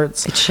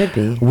afterwards? It should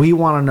be. We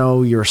want to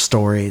know your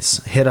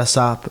stories. Hit us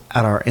up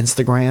at our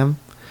Instagram,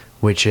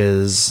 which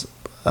is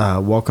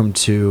welcome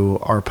to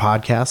our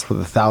podcast with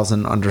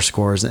 1,000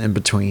 underscores in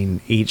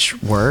between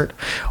each word,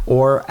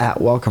 or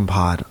at Welcome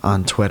Pod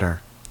on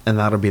Twitter. And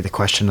that'll be the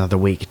question of the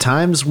week.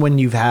 Times when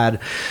you've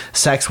had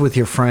sex with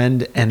your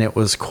friend and it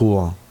was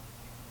cool.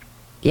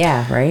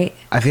 Yeah, right?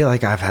 I feel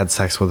like I've had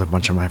sex with a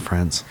bunch of my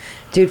friends.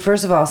 Dude,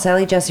 first of all,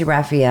 Sally Jesse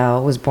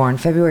Raphael was born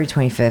February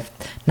 25th,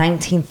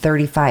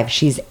 1935.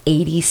 She's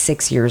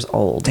 86 years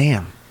old.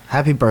 Damn.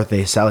 Happy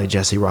birthday, Sally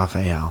Jesse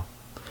Raphael.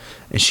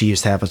 And she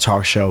used to have a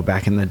talk show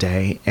back in the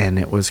day, and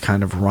it was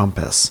kind of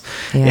rumpus.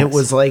 Yes. It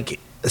was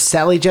like,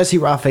 Sally Jesse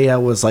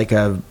Raphael was like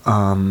a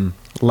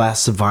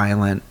less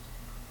violent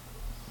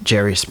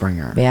Jerry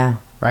Springer. Yeah.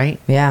 Right?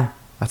 Yeah.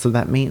 That's what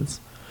that means.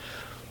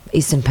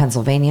 Easton,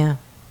 Pennsylvania.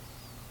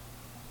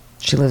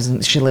 She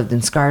lived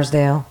in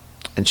Scarsdale.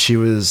 And she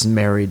was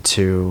married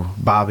to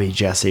Bobby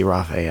Jesse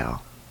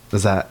Raphael.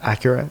 Is that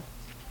accurate?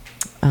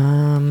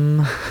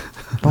 Born,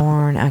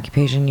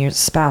 occupation, years,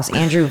 spouse,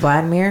 Andrew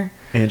Vladimir.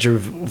 Andrew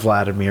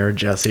Vladimir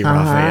Jesse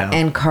Raphael.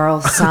 And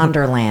Carl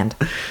Sonderland.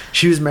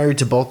 She was married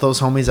to both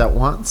those homies at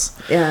once?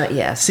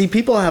 Yes. See,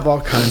 people have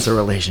all kinds of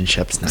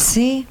relationships now.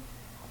 See?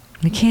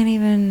 We can't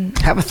even...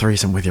 Have a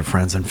threesome with your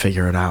friends and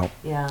figure it out.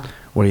 Yeah.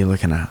 What are you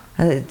looking at?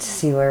 To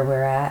see where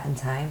we're at in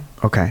time.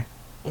 Okay.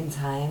 In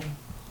time.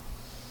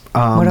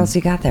 What else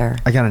you got there?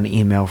 I got an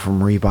email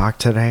from Reebok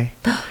today.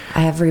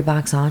 I have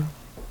Reeboks on.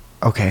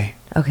 Okay.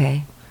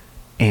 Okay.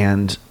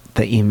 And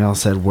the email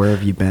said, "Where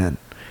have you been?"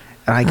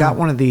 And I got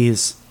one of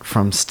these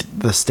from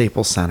the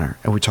Staples Center,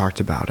 and we talked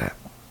about it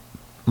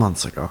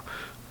months ago.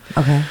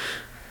 Okay.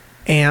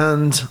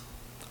 And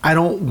I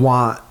don't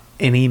want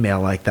an email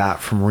like that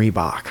from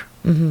Reebok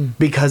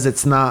because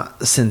it's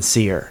not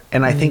sincere.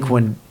 And I think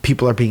when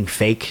people are being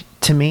fake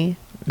to me,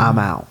 I'm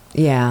out.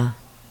 Yeah.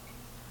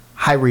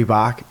 Hi,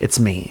 Reebok. It's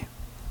me,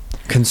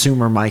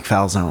 consumer Mike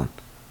Falzone.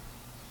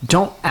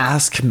 Don't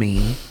ask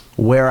me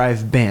where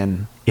I've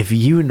been if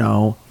you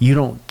know you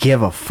don't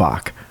give a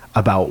fuck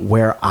about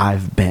where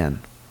I've been.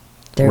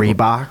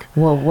 Reebok?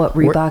 Well, what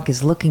Reebok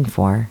is looking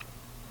for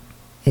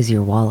is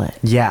your wallet.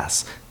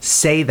 Yes.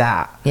 Say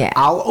that. Yeah.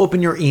 I'll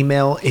open your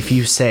email if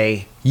you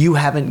say, you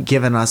haven't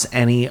given us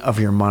any of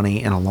your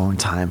money in a long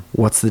time.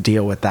 What's the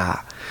deal with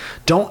that?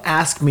 Don't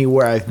ask me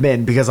where I've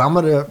been, because I'm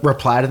going to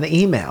reply to the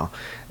email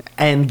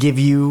and give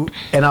you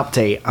an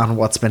update on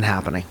what's been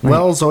happening. Right.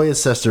 Well,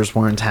 Zoya's sisters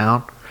were in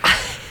town.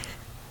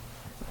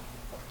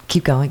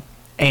 Keep going.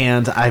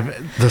 And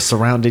the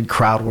Surrounded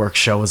crowd work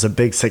show was a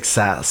big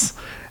success.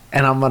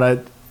 And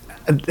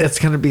it's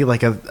going to be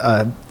like a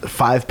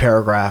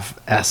 5-paragraph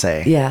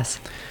essay. Yes.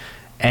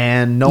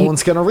 And no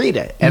one's going to read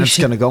it. And it's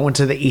going to go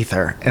into the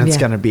ether. And it's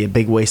going to be a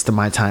big waste of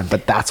my time.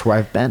 But that's where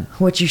I've been.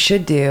 What you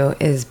should do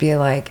is be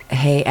like,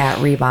 hey, at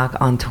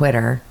Reebok on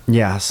Twitter.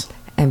 Yes.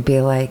 And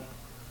be like,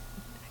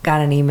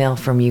 got an email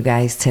from you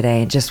guys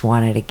today. Just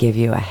wanted to give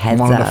you a heads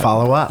up. Wanted to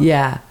follow up.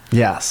 Yeah.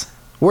 Yes.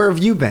 Where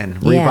have you been?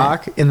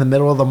 Reebok? In the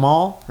middle of the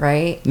mall?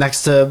 Right.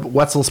 Next to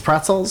Wetzel's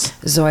Pretzels?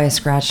 Zoya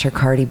scratched her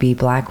Cardi B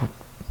black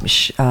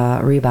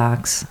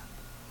Reeboks,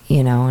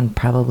 and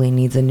probably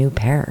needs a new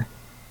pair.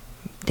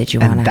 Did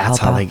you want to help out? And that's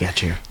how they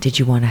get you. Did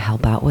you want to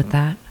help out with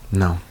that?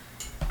 No.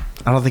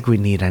 I don't think we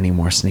need any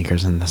more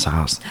sneakers in this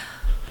house.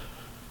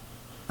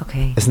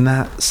 Okay. Isn't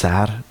that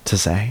sad to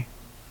say?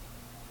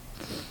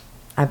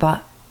 I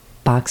bought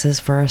boxes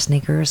for our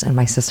sneakers, and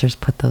my sisters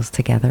put those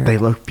together. They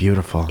look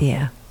beautiful.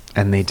 Yeah.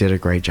 And they did a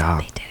great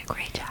job. They did a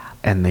great job.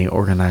 And they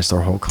organized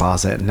their whole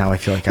closet. And now I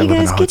feel like I live in a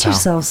hotel. You guys, get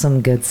yourself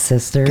some good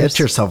sisters. Get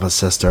yourself a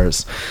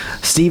sisters.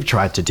 Steve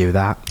tried to do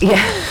that.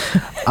 Yeah.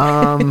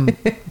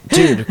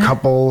 Dude, a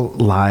couple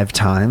live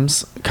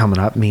times coming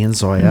up. Me and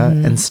Zoya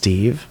and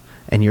Steve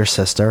and your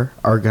sister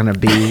are going to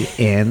be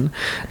in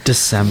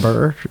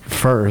December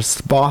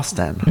 1st,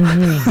 Boston.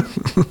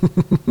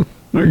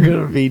 We're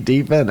going to be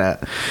deep in it.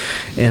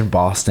 In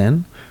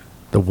Boston,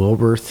 the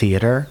Wilbur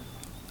Theater,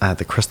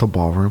 the Crystal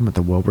Ballroom at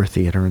the Wilbur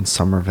Theater in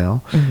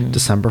Somerville.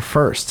 December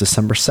 1st,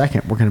 December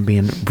 2nd, we're going to be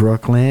in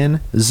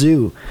Brooklyn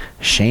Zoo.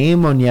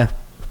 Shame on you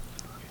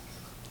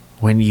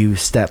when you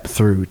step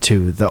through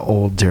to the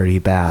old dirty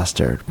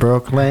bastard.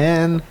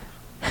 Brooklyn.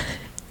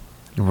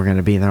 And we're going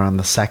to be there on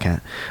the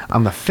 2nd.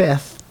 On the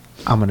 5th,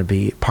 I'm going to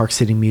be at Park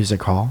City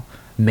Music Hall.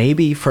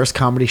 Maybe first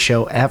comedy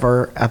show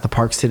ever at the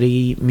Park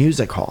City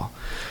Music Hall.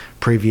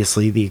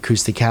 Previously, the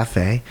Acoustic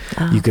Cafe.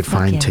 You could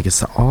find tickets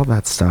to all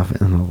that stuff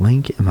in the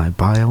link in my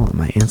bio and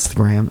my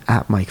Instagram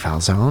at Mike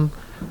Falzone.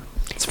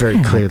 It's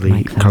very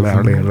clearly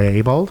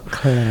labeled.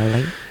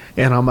 Clearly.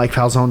 And on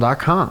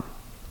MikeFalzone.com.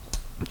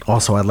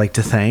 Also, I'd like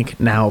to thank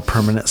now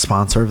permanent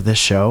sponsor of this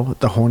show,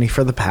 the Horny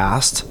for the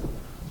Past,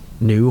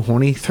 new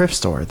horny thrift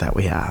store that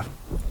we have.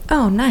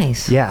 Oh,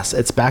 nice. Yes,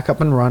 it's back up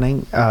and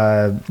running.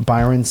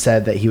 Byron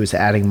said that he was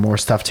adding more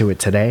stuff to it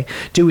today.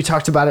 Dude, we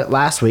talked about it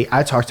last week.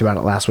 I talked about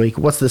it last week.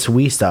 What's this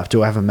Wii stuff?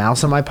 Do I have a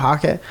mouse in my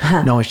pocket?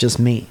 No, it's just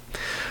me.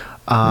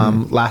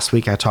 Last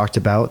week I talked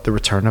about the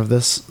return of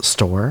this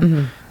store,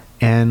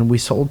 and we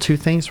sold 2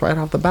 things right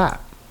off the bat.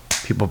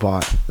 People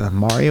bought the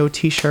Mario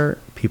t-shirt.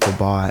 People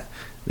bought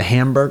the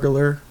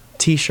Hamburglar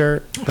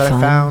t-shirt that I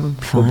found.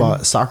 People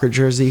bought a soccer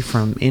jersey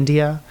from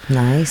India.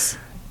 Nice.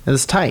 It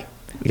was tight.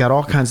 We got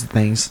all kinds of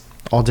things,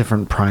 all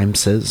different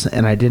prices,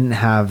 and I didn't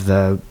have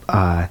the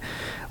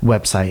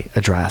website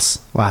address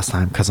last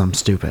time because I'm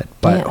stupid.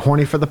 But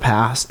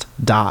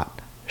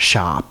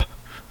hornyforthepast.shop.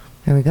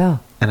 There we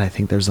go. And I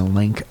think there's a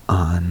link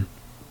on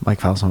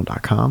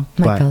MikeFalzone.com.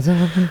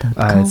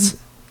 MikeFalzone.com. It's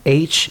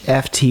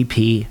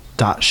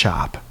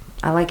hftp.shop.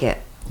 I like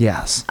it.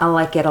 Yes. I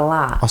like it a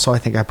lot. Also, I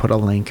think I put a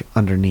link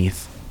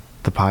underneath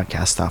the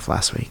podcast stuff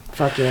last week.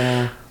 Fuck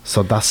yeah.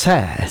 So that's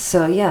it.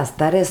 So yes,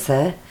 that is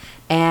it.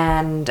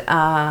 And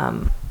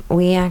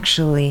we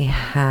actually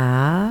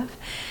have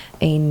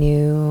a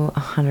new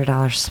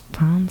 $100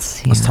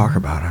 sponsor. Let's talk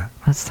about it.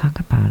 Let's talk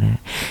about it.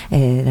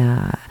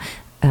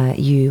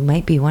 You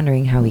might be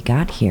wondering how we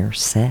got here.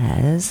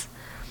 Says,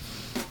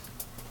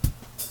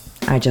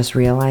 I just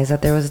realized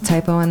that there was a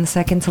typo in the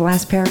second to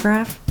last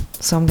paragraph,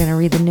 so I'm going to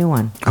read the new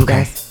one.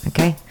 Okay.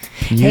 Okay.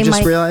 You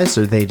just realized,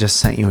 or they just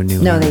sent you a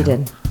new No, email? they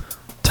did.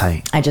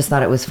 Tight. I just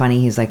thought it was funny.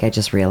 He's like, I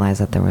just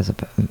realized that there was a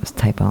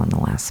typo in the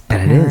last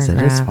paragraph. And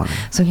it is funny.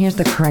 So here's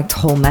the correct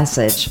whole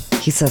message.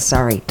 He says,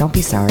 sorry. Don't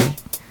be sorry.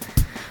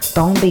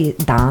 Don't be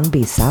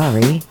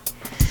sorry.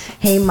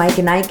 Hey, Mike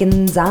and Ike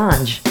and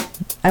Zanj.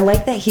 I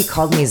like that he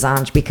called me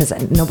Zanj because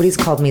nobody's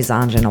called me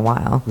Zanj in a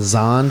while.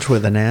 Zanj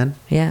with an N?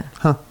 Yeah.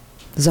 Huh.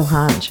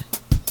 Zohanj.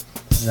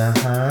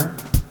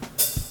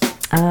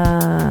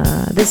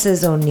 This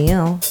is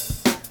O'Neill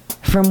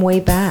from way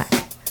back,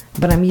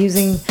 but I'm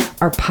using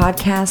our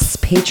podcast's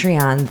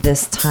Patreon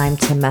this time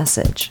to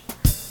message.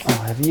 Oh,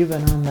 have you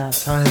been on that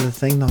side of the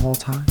thing the whole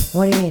time?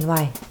 What do you mean?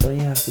 Why? Don't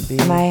you have to be? You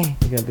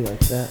gotta be like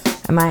that.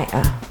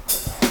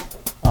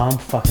 Oh, I'm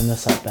fucking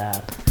this up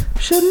bad.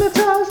 Shouldn't have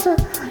tossed her.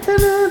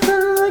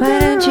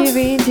 Why don't you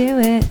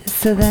redo it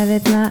so that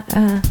it's not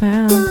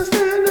around?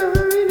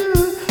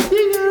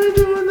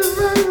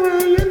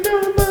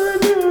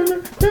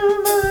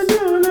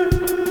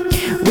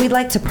 We'd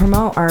like to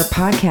promote our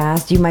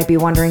podcast. You might be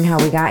wondering how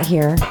we got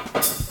here.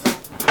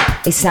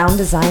 A sound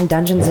design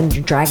Dungeons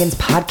and Dragons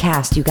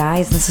podcast, you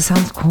guys. This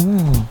sounds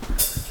cool.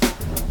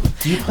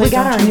 We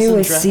got our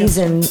newest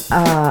season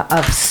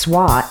of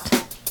SWAT,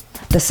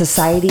 the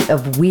Society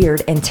of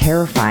Weird and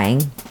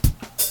Terrifying.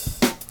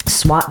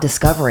 SWAT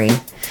Discovery.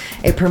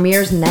 It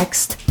premieres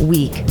next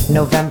week,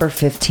 November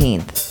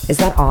 15th. Is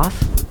that off?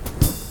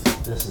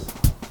 This is.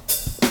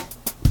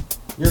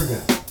 You're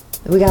good.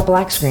 We got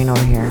black screen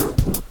over here.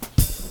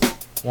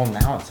 Well,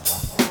 now it's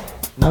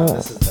off. No,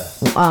 this is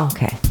this. Oh,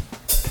 okay.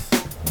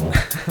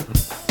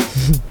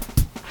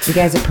 You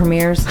guys, it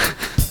premieres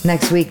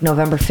next week,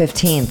 November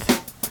 15th.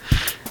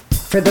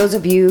 For those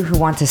of you who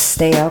want to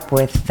stay up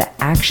with the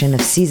action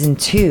of season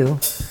 2,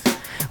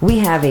 we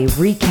have a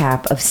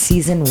recap of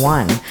season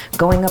 1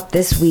 going up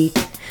this week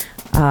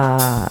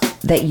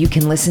that you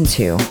can listen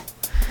to.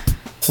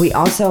 We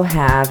also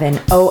have an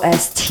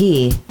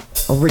OST,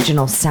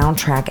 original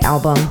soundtrack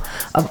album,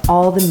 of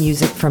all the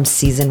music from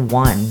season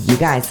 1. You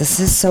guys, this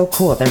is so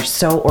cool. They're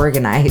so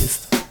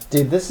organized.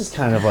 Dude, this is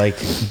kind of like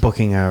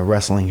booking a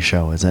wrestling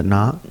show, is it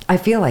not? I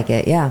feel like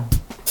it, yeah.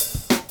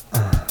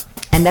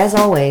 And as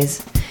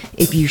always,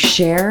 if you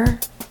share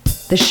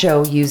the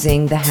show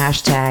using the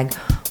hashtag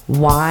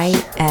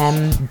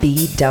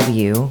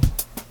YMBW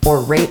or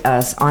rate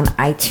us on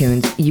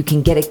iTunes, you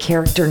can get a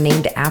character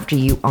named after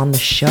you on the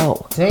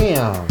show.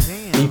 Damn.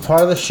 Be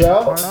part of the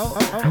show?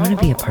 I want to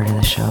be a part of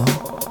the show.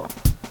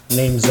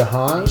 Name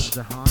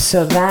Zahanj?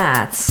 So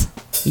that's,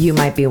 you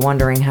might be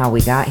wondering how we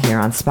got here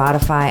on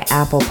Spotify,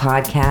 Apple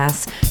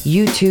Podcasts,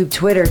 YouTube,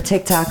 Twitter,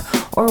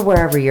 TikTok, or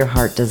wherever your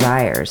heart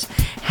desires.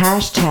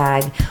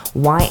 Hashtag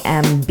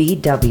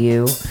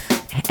YMBW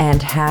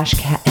and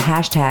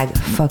hashtag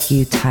fuck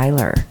you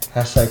Tyler.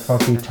 Hashtag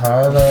fuck you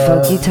Tyler.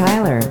 Fuck you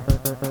Tyler.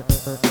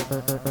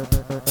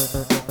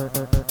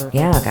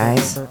 Yeah,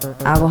 guys.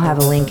 I will have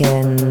a link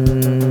in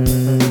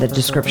the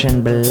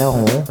description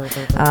below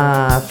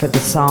for the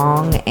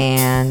song,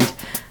 and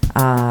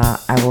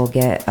I will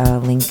get a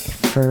link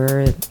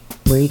for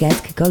where you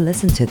guys could go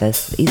listen to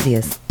this. The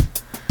easiest.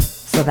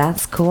 So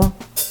that's cool.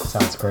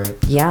 Sounds great.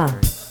 Yeah.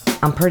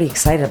 I'm pretty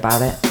excited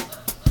about it.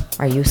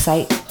 Are you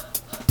psyched?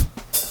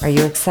 Are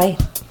you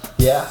excited?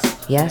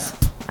 Yes. Yes?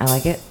 I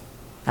like it.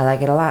 I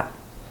like it a lot.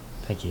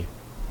 Thank you.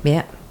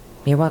 Yeah.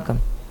 You're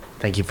welcome.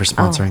 Thank you for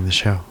sponsoring the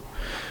show.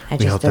 I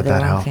We hope did that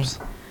the wrong helps.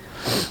 thing.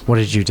 What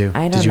did you do?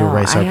 I don't did you know.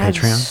 erase our I had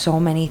Patreon? so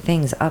many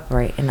things up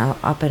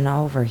and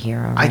over here.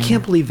 I right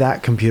can't now. believe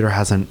that computer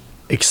hasn't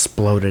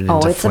exploded into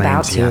Oh, flames it's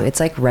about to. yet. It's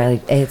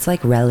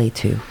like ready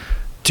to.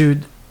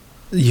 Dude,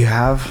 you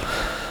have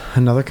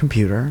another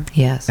computer.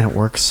 Yes. And it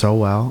works so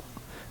well.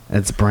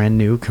 It's brand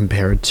new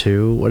compared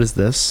to, what is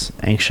this?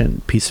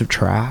 Ancient piece of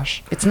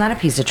trash. It's not a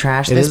piece of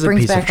trash. It This is a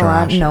brings piece of back a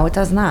lot. trash. No, it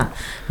does not.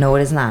 No,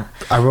 it is not.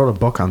 I wrote a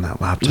book on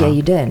that laptop. Yeah,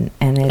 you did,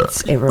 and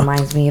it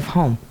reminds me of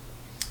home.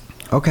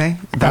 Okay,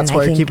 that's And I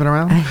why you're think- keeping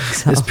around? I think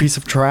so. This piece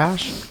of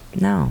trash?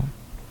 No.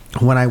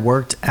 When I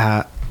worked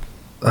at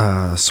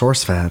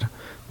SourceFed,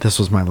 this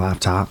was my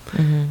laptop,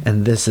 Mm-hmm.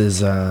 and this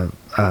is a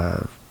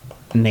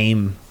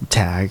name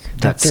tag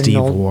that Dr. Steve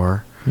Noel-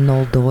 wore.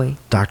 Noldoy.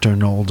 Dr.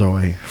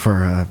 Noldoy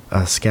for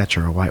a sketch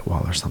or a white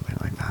wall or something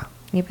like that.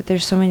 Yeah, but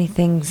there's so many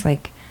things.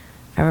 Like,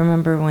 I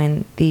remember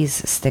when these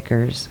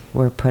stickers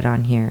were put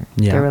on here.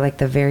 Yeah. They were like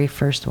the very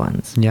first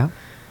ones. Yeah.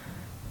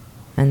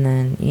 And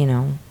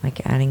then,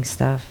 like adding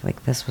stuff.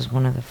 Like this was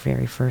one of the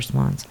very first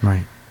ones.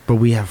 Right. But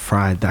we have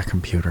fried that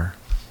computer.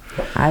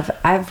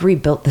 I've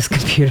rebuilt this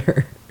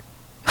computer.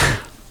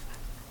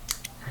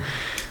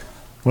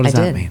 What does I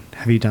that did. mean?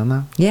 Have you done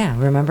that? Yeah,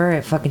 remember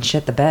it fucking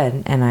shit the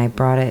bed, and I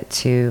brought it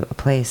to a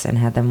place and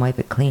had them wipe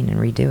it clean and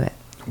redo it.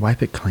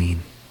 Wipe it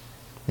clean.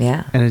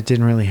 Yeah. And it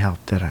didn't really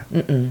help, did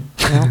it?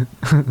 No.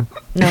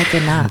 No, it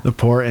did not. The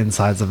poor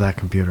insides of that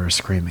computer are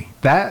screaming.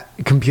 That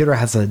computer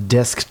has a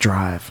disk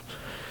drive.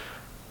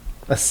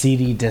 A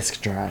CD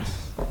disk drive.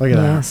 Look at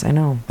that. Yes, I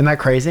know. Isn't that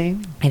crazy?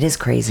 It is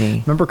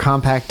crazy. Remember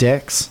compact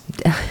discs?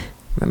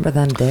 Remember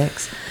them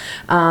dicks?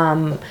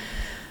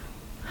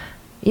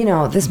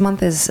 This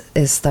month is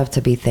stuff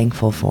to be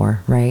thankful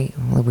for, right?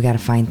 We got to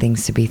find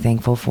things to be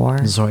thankful for.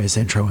 Zoya's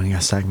introing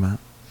a segment.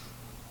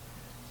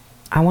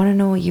 I want to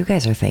know what you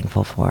guys are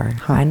thankful for.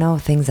 Huh. I know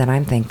things that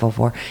I'm thankful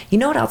for. You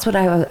know what else? What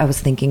I was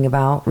thinking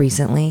about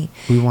recently?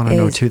 We want to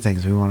know is- two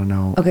things. We want to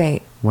know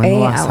Okay. when the A,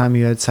 last time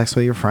you had sex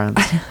with your friends.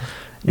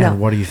 No. And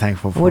what are you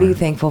thankful for? What are you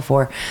thankful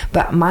for?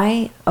 But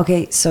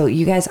so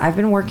you guys, I've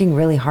been working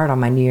really hard on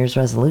my New Year's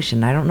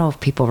resolution. I don't know if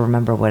people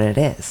remember what it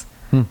is.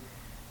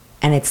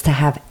 And it's to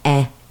have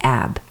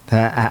ab. The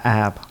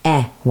app.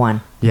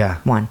 One. Yeah.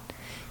 One.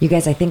 You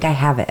guys, I think I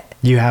have it.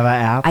 You have an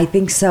app? I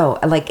think so.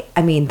 Like,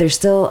 I mean, there's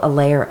still a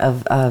layer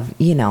of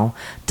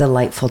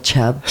delightful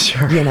chub.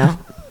 Sure.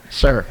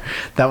 Sure.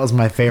 That was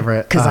my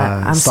favorite Because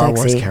I'm Star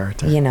sexy, Wars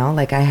character.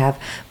 like I have,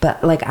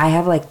 but like I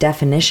have like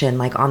definition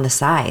like on the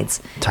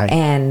sides. Tight.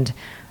 And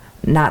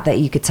not that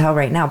you could tell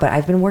right now, but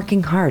I've been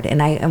working hard,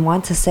 and I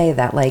want to say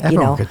that like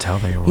Everyone could tell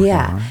that you're working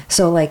hard.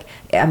 So like,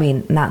 I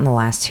mean, not in the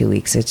last 2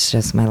 weeks. It's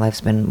just my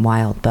life's been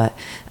wild, but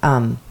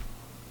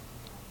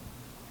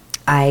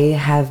I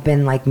have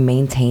been like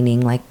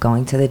maintaining like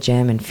going to the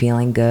gym and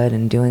feeling good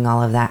and doing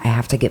all of that. I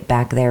have to get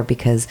back there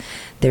because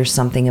there's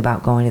something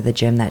about going to the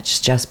gym that's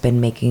just been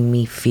making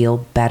me feel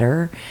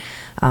better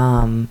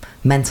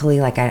mentally.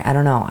 Like I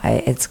don't know,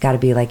 it's got to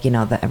be like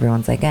that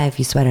everyone's like, if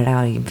you sweat it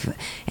out,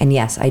 and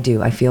yes, I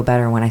do. I feel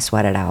better when I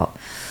sweat it out.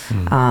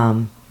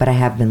 But I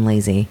have been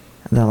lazy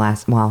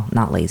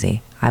not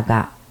lazy. I've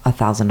got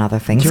 1,000 other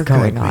things You're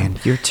going good, on. man.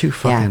 You're too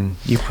fucking.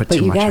 You put But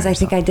too you much. guys, on I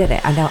think I yourself. did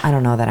it. I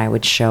don't know that I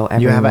would show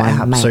everyone. You have an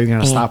app, my so you're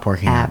gonna stop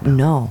working app. out now.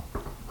 No.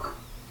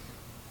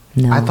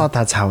 No. I thought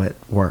that's how it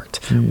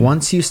worked.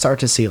 Once you start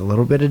to see a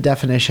little bit of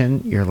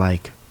definition, you're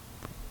like,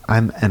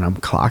 I'm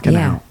clocking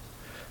Yeah. out.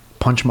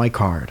 Punch my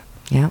card.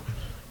 Yep.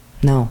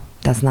 No,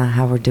 that's not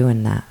how we're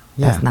doing that.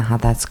 That's Yeah. not how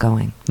that's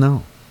going.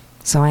 No.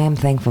 So I am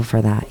thankful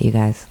for that, you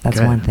guys. That's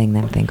Good. one thing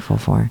that I'm thankful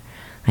for.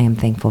 I am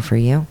thankful for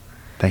you.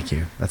 Thank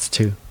you. That's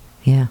two.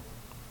 Yeah.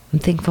 I'm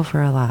thankful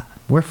for a lot.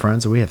 We're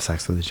friends. We have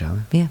sex with each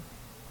other. Yeah.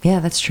 Yeah,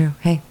 that's true.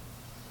 Hey,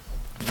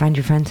 find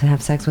your friends to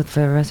have sex with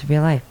for the rest of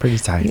your life. Pretty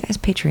tight. You guys,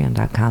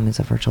 patreon.com is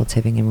a virtual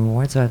tipping and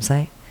rewards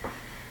website.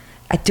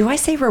 Do I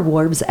say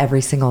rewards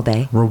every single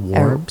day?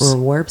 Rewards?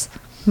 Rewards?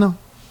 No.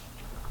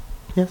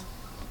 Yes.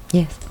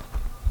 Yes.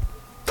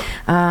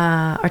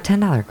 Our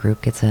 $10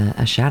 group gets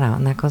a shout out,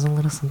 and that goes a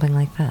little something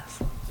like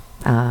this.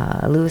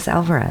 Luis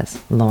Alvarez,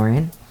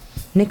 Lauren,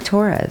 Nick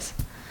Torres,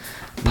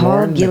 Paul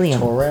Lauren Gilliam.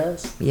 Nick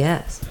Torres?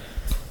 Yes.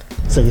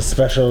 It's like a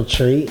special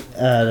treat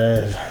out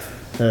of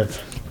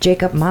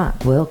Jacob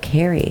Mock, Will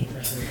Carey,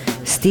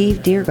 Steve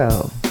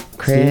Diergo,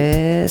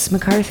 Chris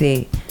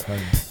McCarthy,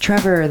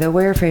 Trevor the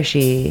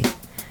Werefishy,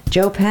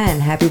 Joe Penn,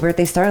 Happy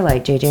Birthday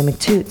Starlight, JJ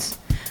McToots,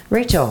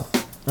 Rachel,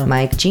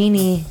 Mike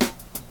Genie,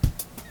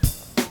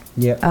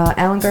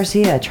 Alan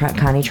Garcia,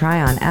 Connie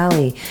Tryon,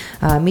 Ali,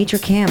 Mitra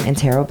Cam, and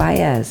Taro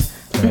Baez.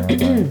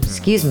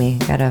 Excuse me,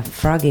 got a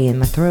froggy in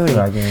my throat.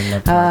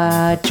 Justin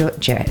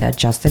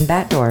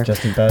Batdor,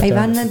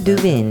 Ivana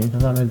Dubin,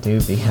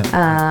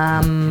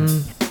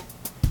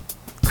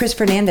 Chris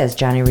Fernandez,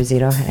 Johnny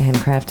Rosito,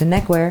 Handcraft and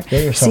Neckwear,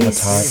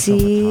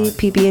 CC,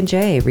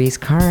 PB&J, Reese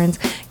Carnes,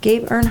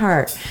 Gabe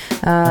Earnhardt,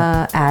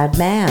 Ad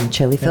Mam,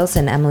 Chili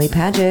Filson, Emily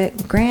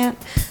Paget, Grant,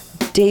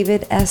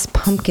 David S.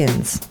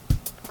 Pumpkins.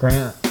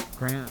 Grant.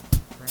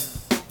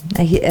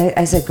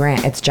 I said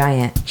Grant. It's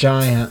Giant.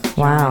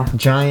 Wow.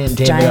 Giant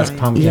David S.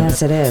 Pumpkin.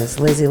 Yes, it is.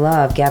 Lizzie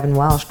Love, Gavin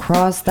Welsh,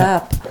 Crossed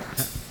Up.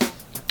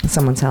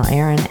 Someone tell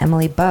Aaron,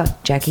 Emily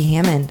Buck, Jackie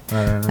Hammond,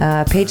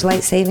 Page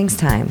Light Savings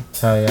Time.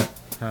 Hell yeah.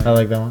 I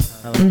like that one.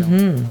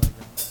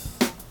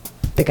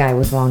 The guy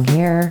with long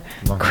hair,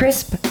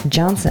 Crisp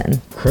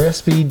Johnson.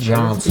 Crispy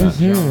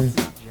Johnson.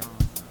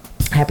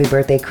 Happy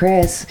birthday,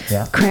 Chris.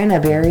 Yeah.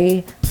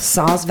 Cranberry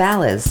Sauce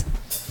Valles.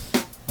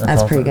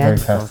 That's pretty good. Very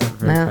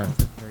festive.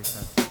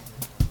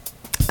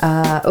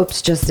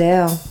 Oops, Just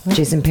Dale,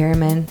 Jason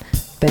Perryman,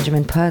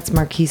 Benjamin Putz,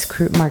 Marquise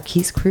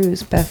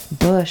Cruz, Beth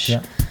Bush.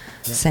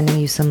 Sending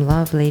you some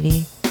love,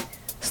 lady.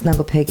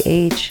 Snuggle Pig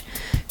H,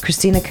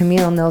 Christina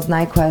Camille, Nils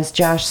Nyquist,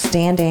 Josh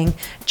Standing,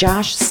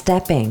 Josh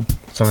Stepping.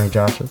 So many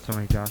Joshes.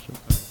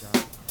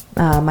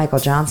 Michael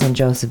Johnson,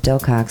 Joseph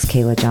Dilcox,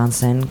 Kayla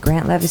Johnson,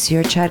 Grant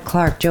Levisier, Chad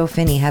Clark, Joe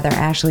Finney, Heather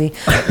Ashley,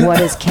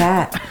 What is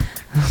Cat?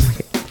 Oh my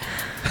God.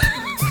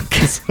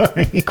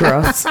 Sorry.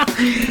 Gross.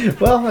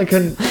 Well, I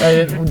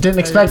didn't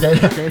expect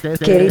it.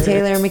 Katie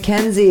Taylor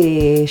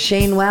McKenzie,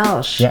 Shane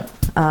Welsh,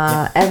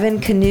 Evan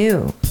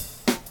Canoe,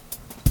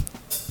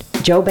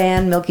 Joe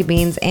Ban, Milky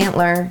Beans,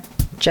 Antler,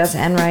 Jess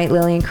Enright,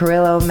 Lillian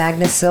Carrillo,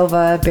 Magnus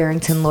Silva,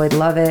 Barrington Lloyd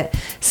Lovett,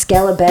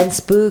 Skella Ben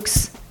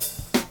Spooks.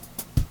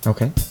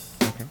 Okay.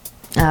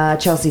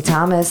 Chelsea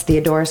Thomas,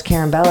 Theodorus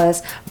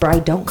Carambellis, Bri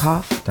Don't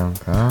Cough,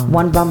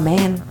 One Bum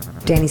Man,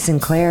 Danny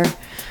Sinclair,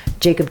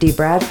 Jacob D.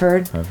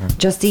 Bradford,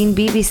 Justine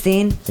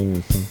Beebestein,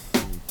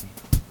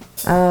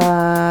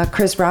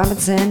 Chris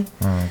Robinson,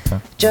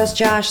 Just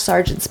Josh,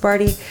 Sergeant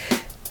Sparty,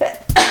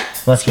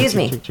 excuse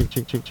me,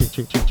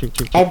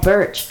 Ed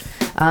Birch,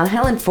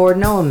 Helen Ford,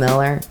 Noah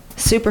Miller,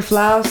 Super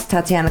Flouse,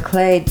 Tatiana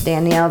Clay,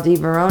 Danielle D.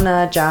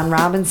 Verona, John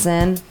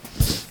Robinson,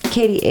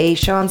 Katie A.,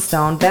 Sean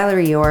Stone,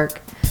 Valerie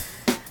York,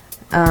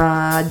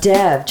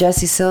 Dev,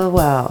 Jesse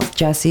Stillwell,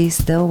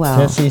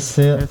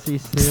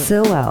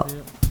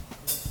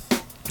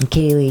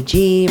 Kaylee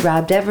G,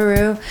 Rob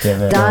Devereux,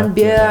 Don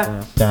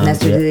Buer,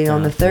 Nestor De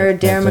Leon III,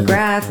 Darren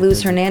McGrath,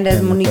 Luis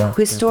Hernandez, Monique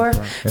Quistor,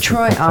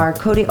 Troy R,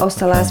 Cody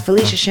Ostalas,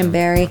 Felicia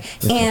Shimberry,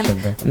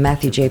 and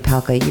Matthew J.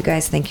 Palka. You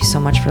guys, thank you so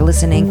much for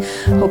listening.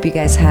 Hope you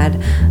guys have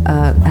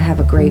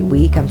a great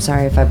week. I'm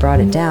sorry if I brought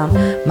it down.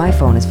 My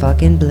phone is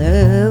fucking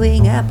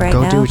blowing up right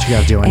now. Go do what you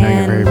gotta do. I know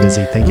you're very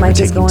busy. Thank you for taking time. Mike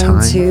is going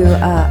to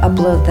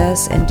upload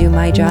this and do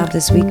my job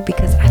this week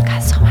because I've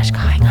got so much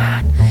going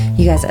on.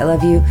 You guys, I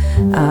love you.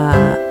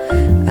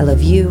 I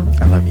love you.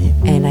 I love you.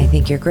 And I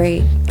think you're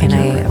great. And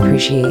I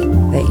appreciate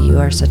that you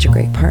are such a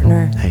great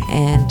partner. Hey.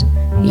 And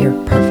you're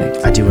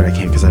perfect. I do what I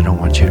can because I don't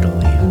want you to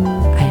leave.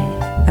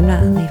 I'm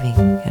not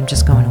leaving. I'm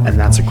just going away. And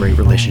that's a great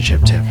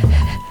relationship too.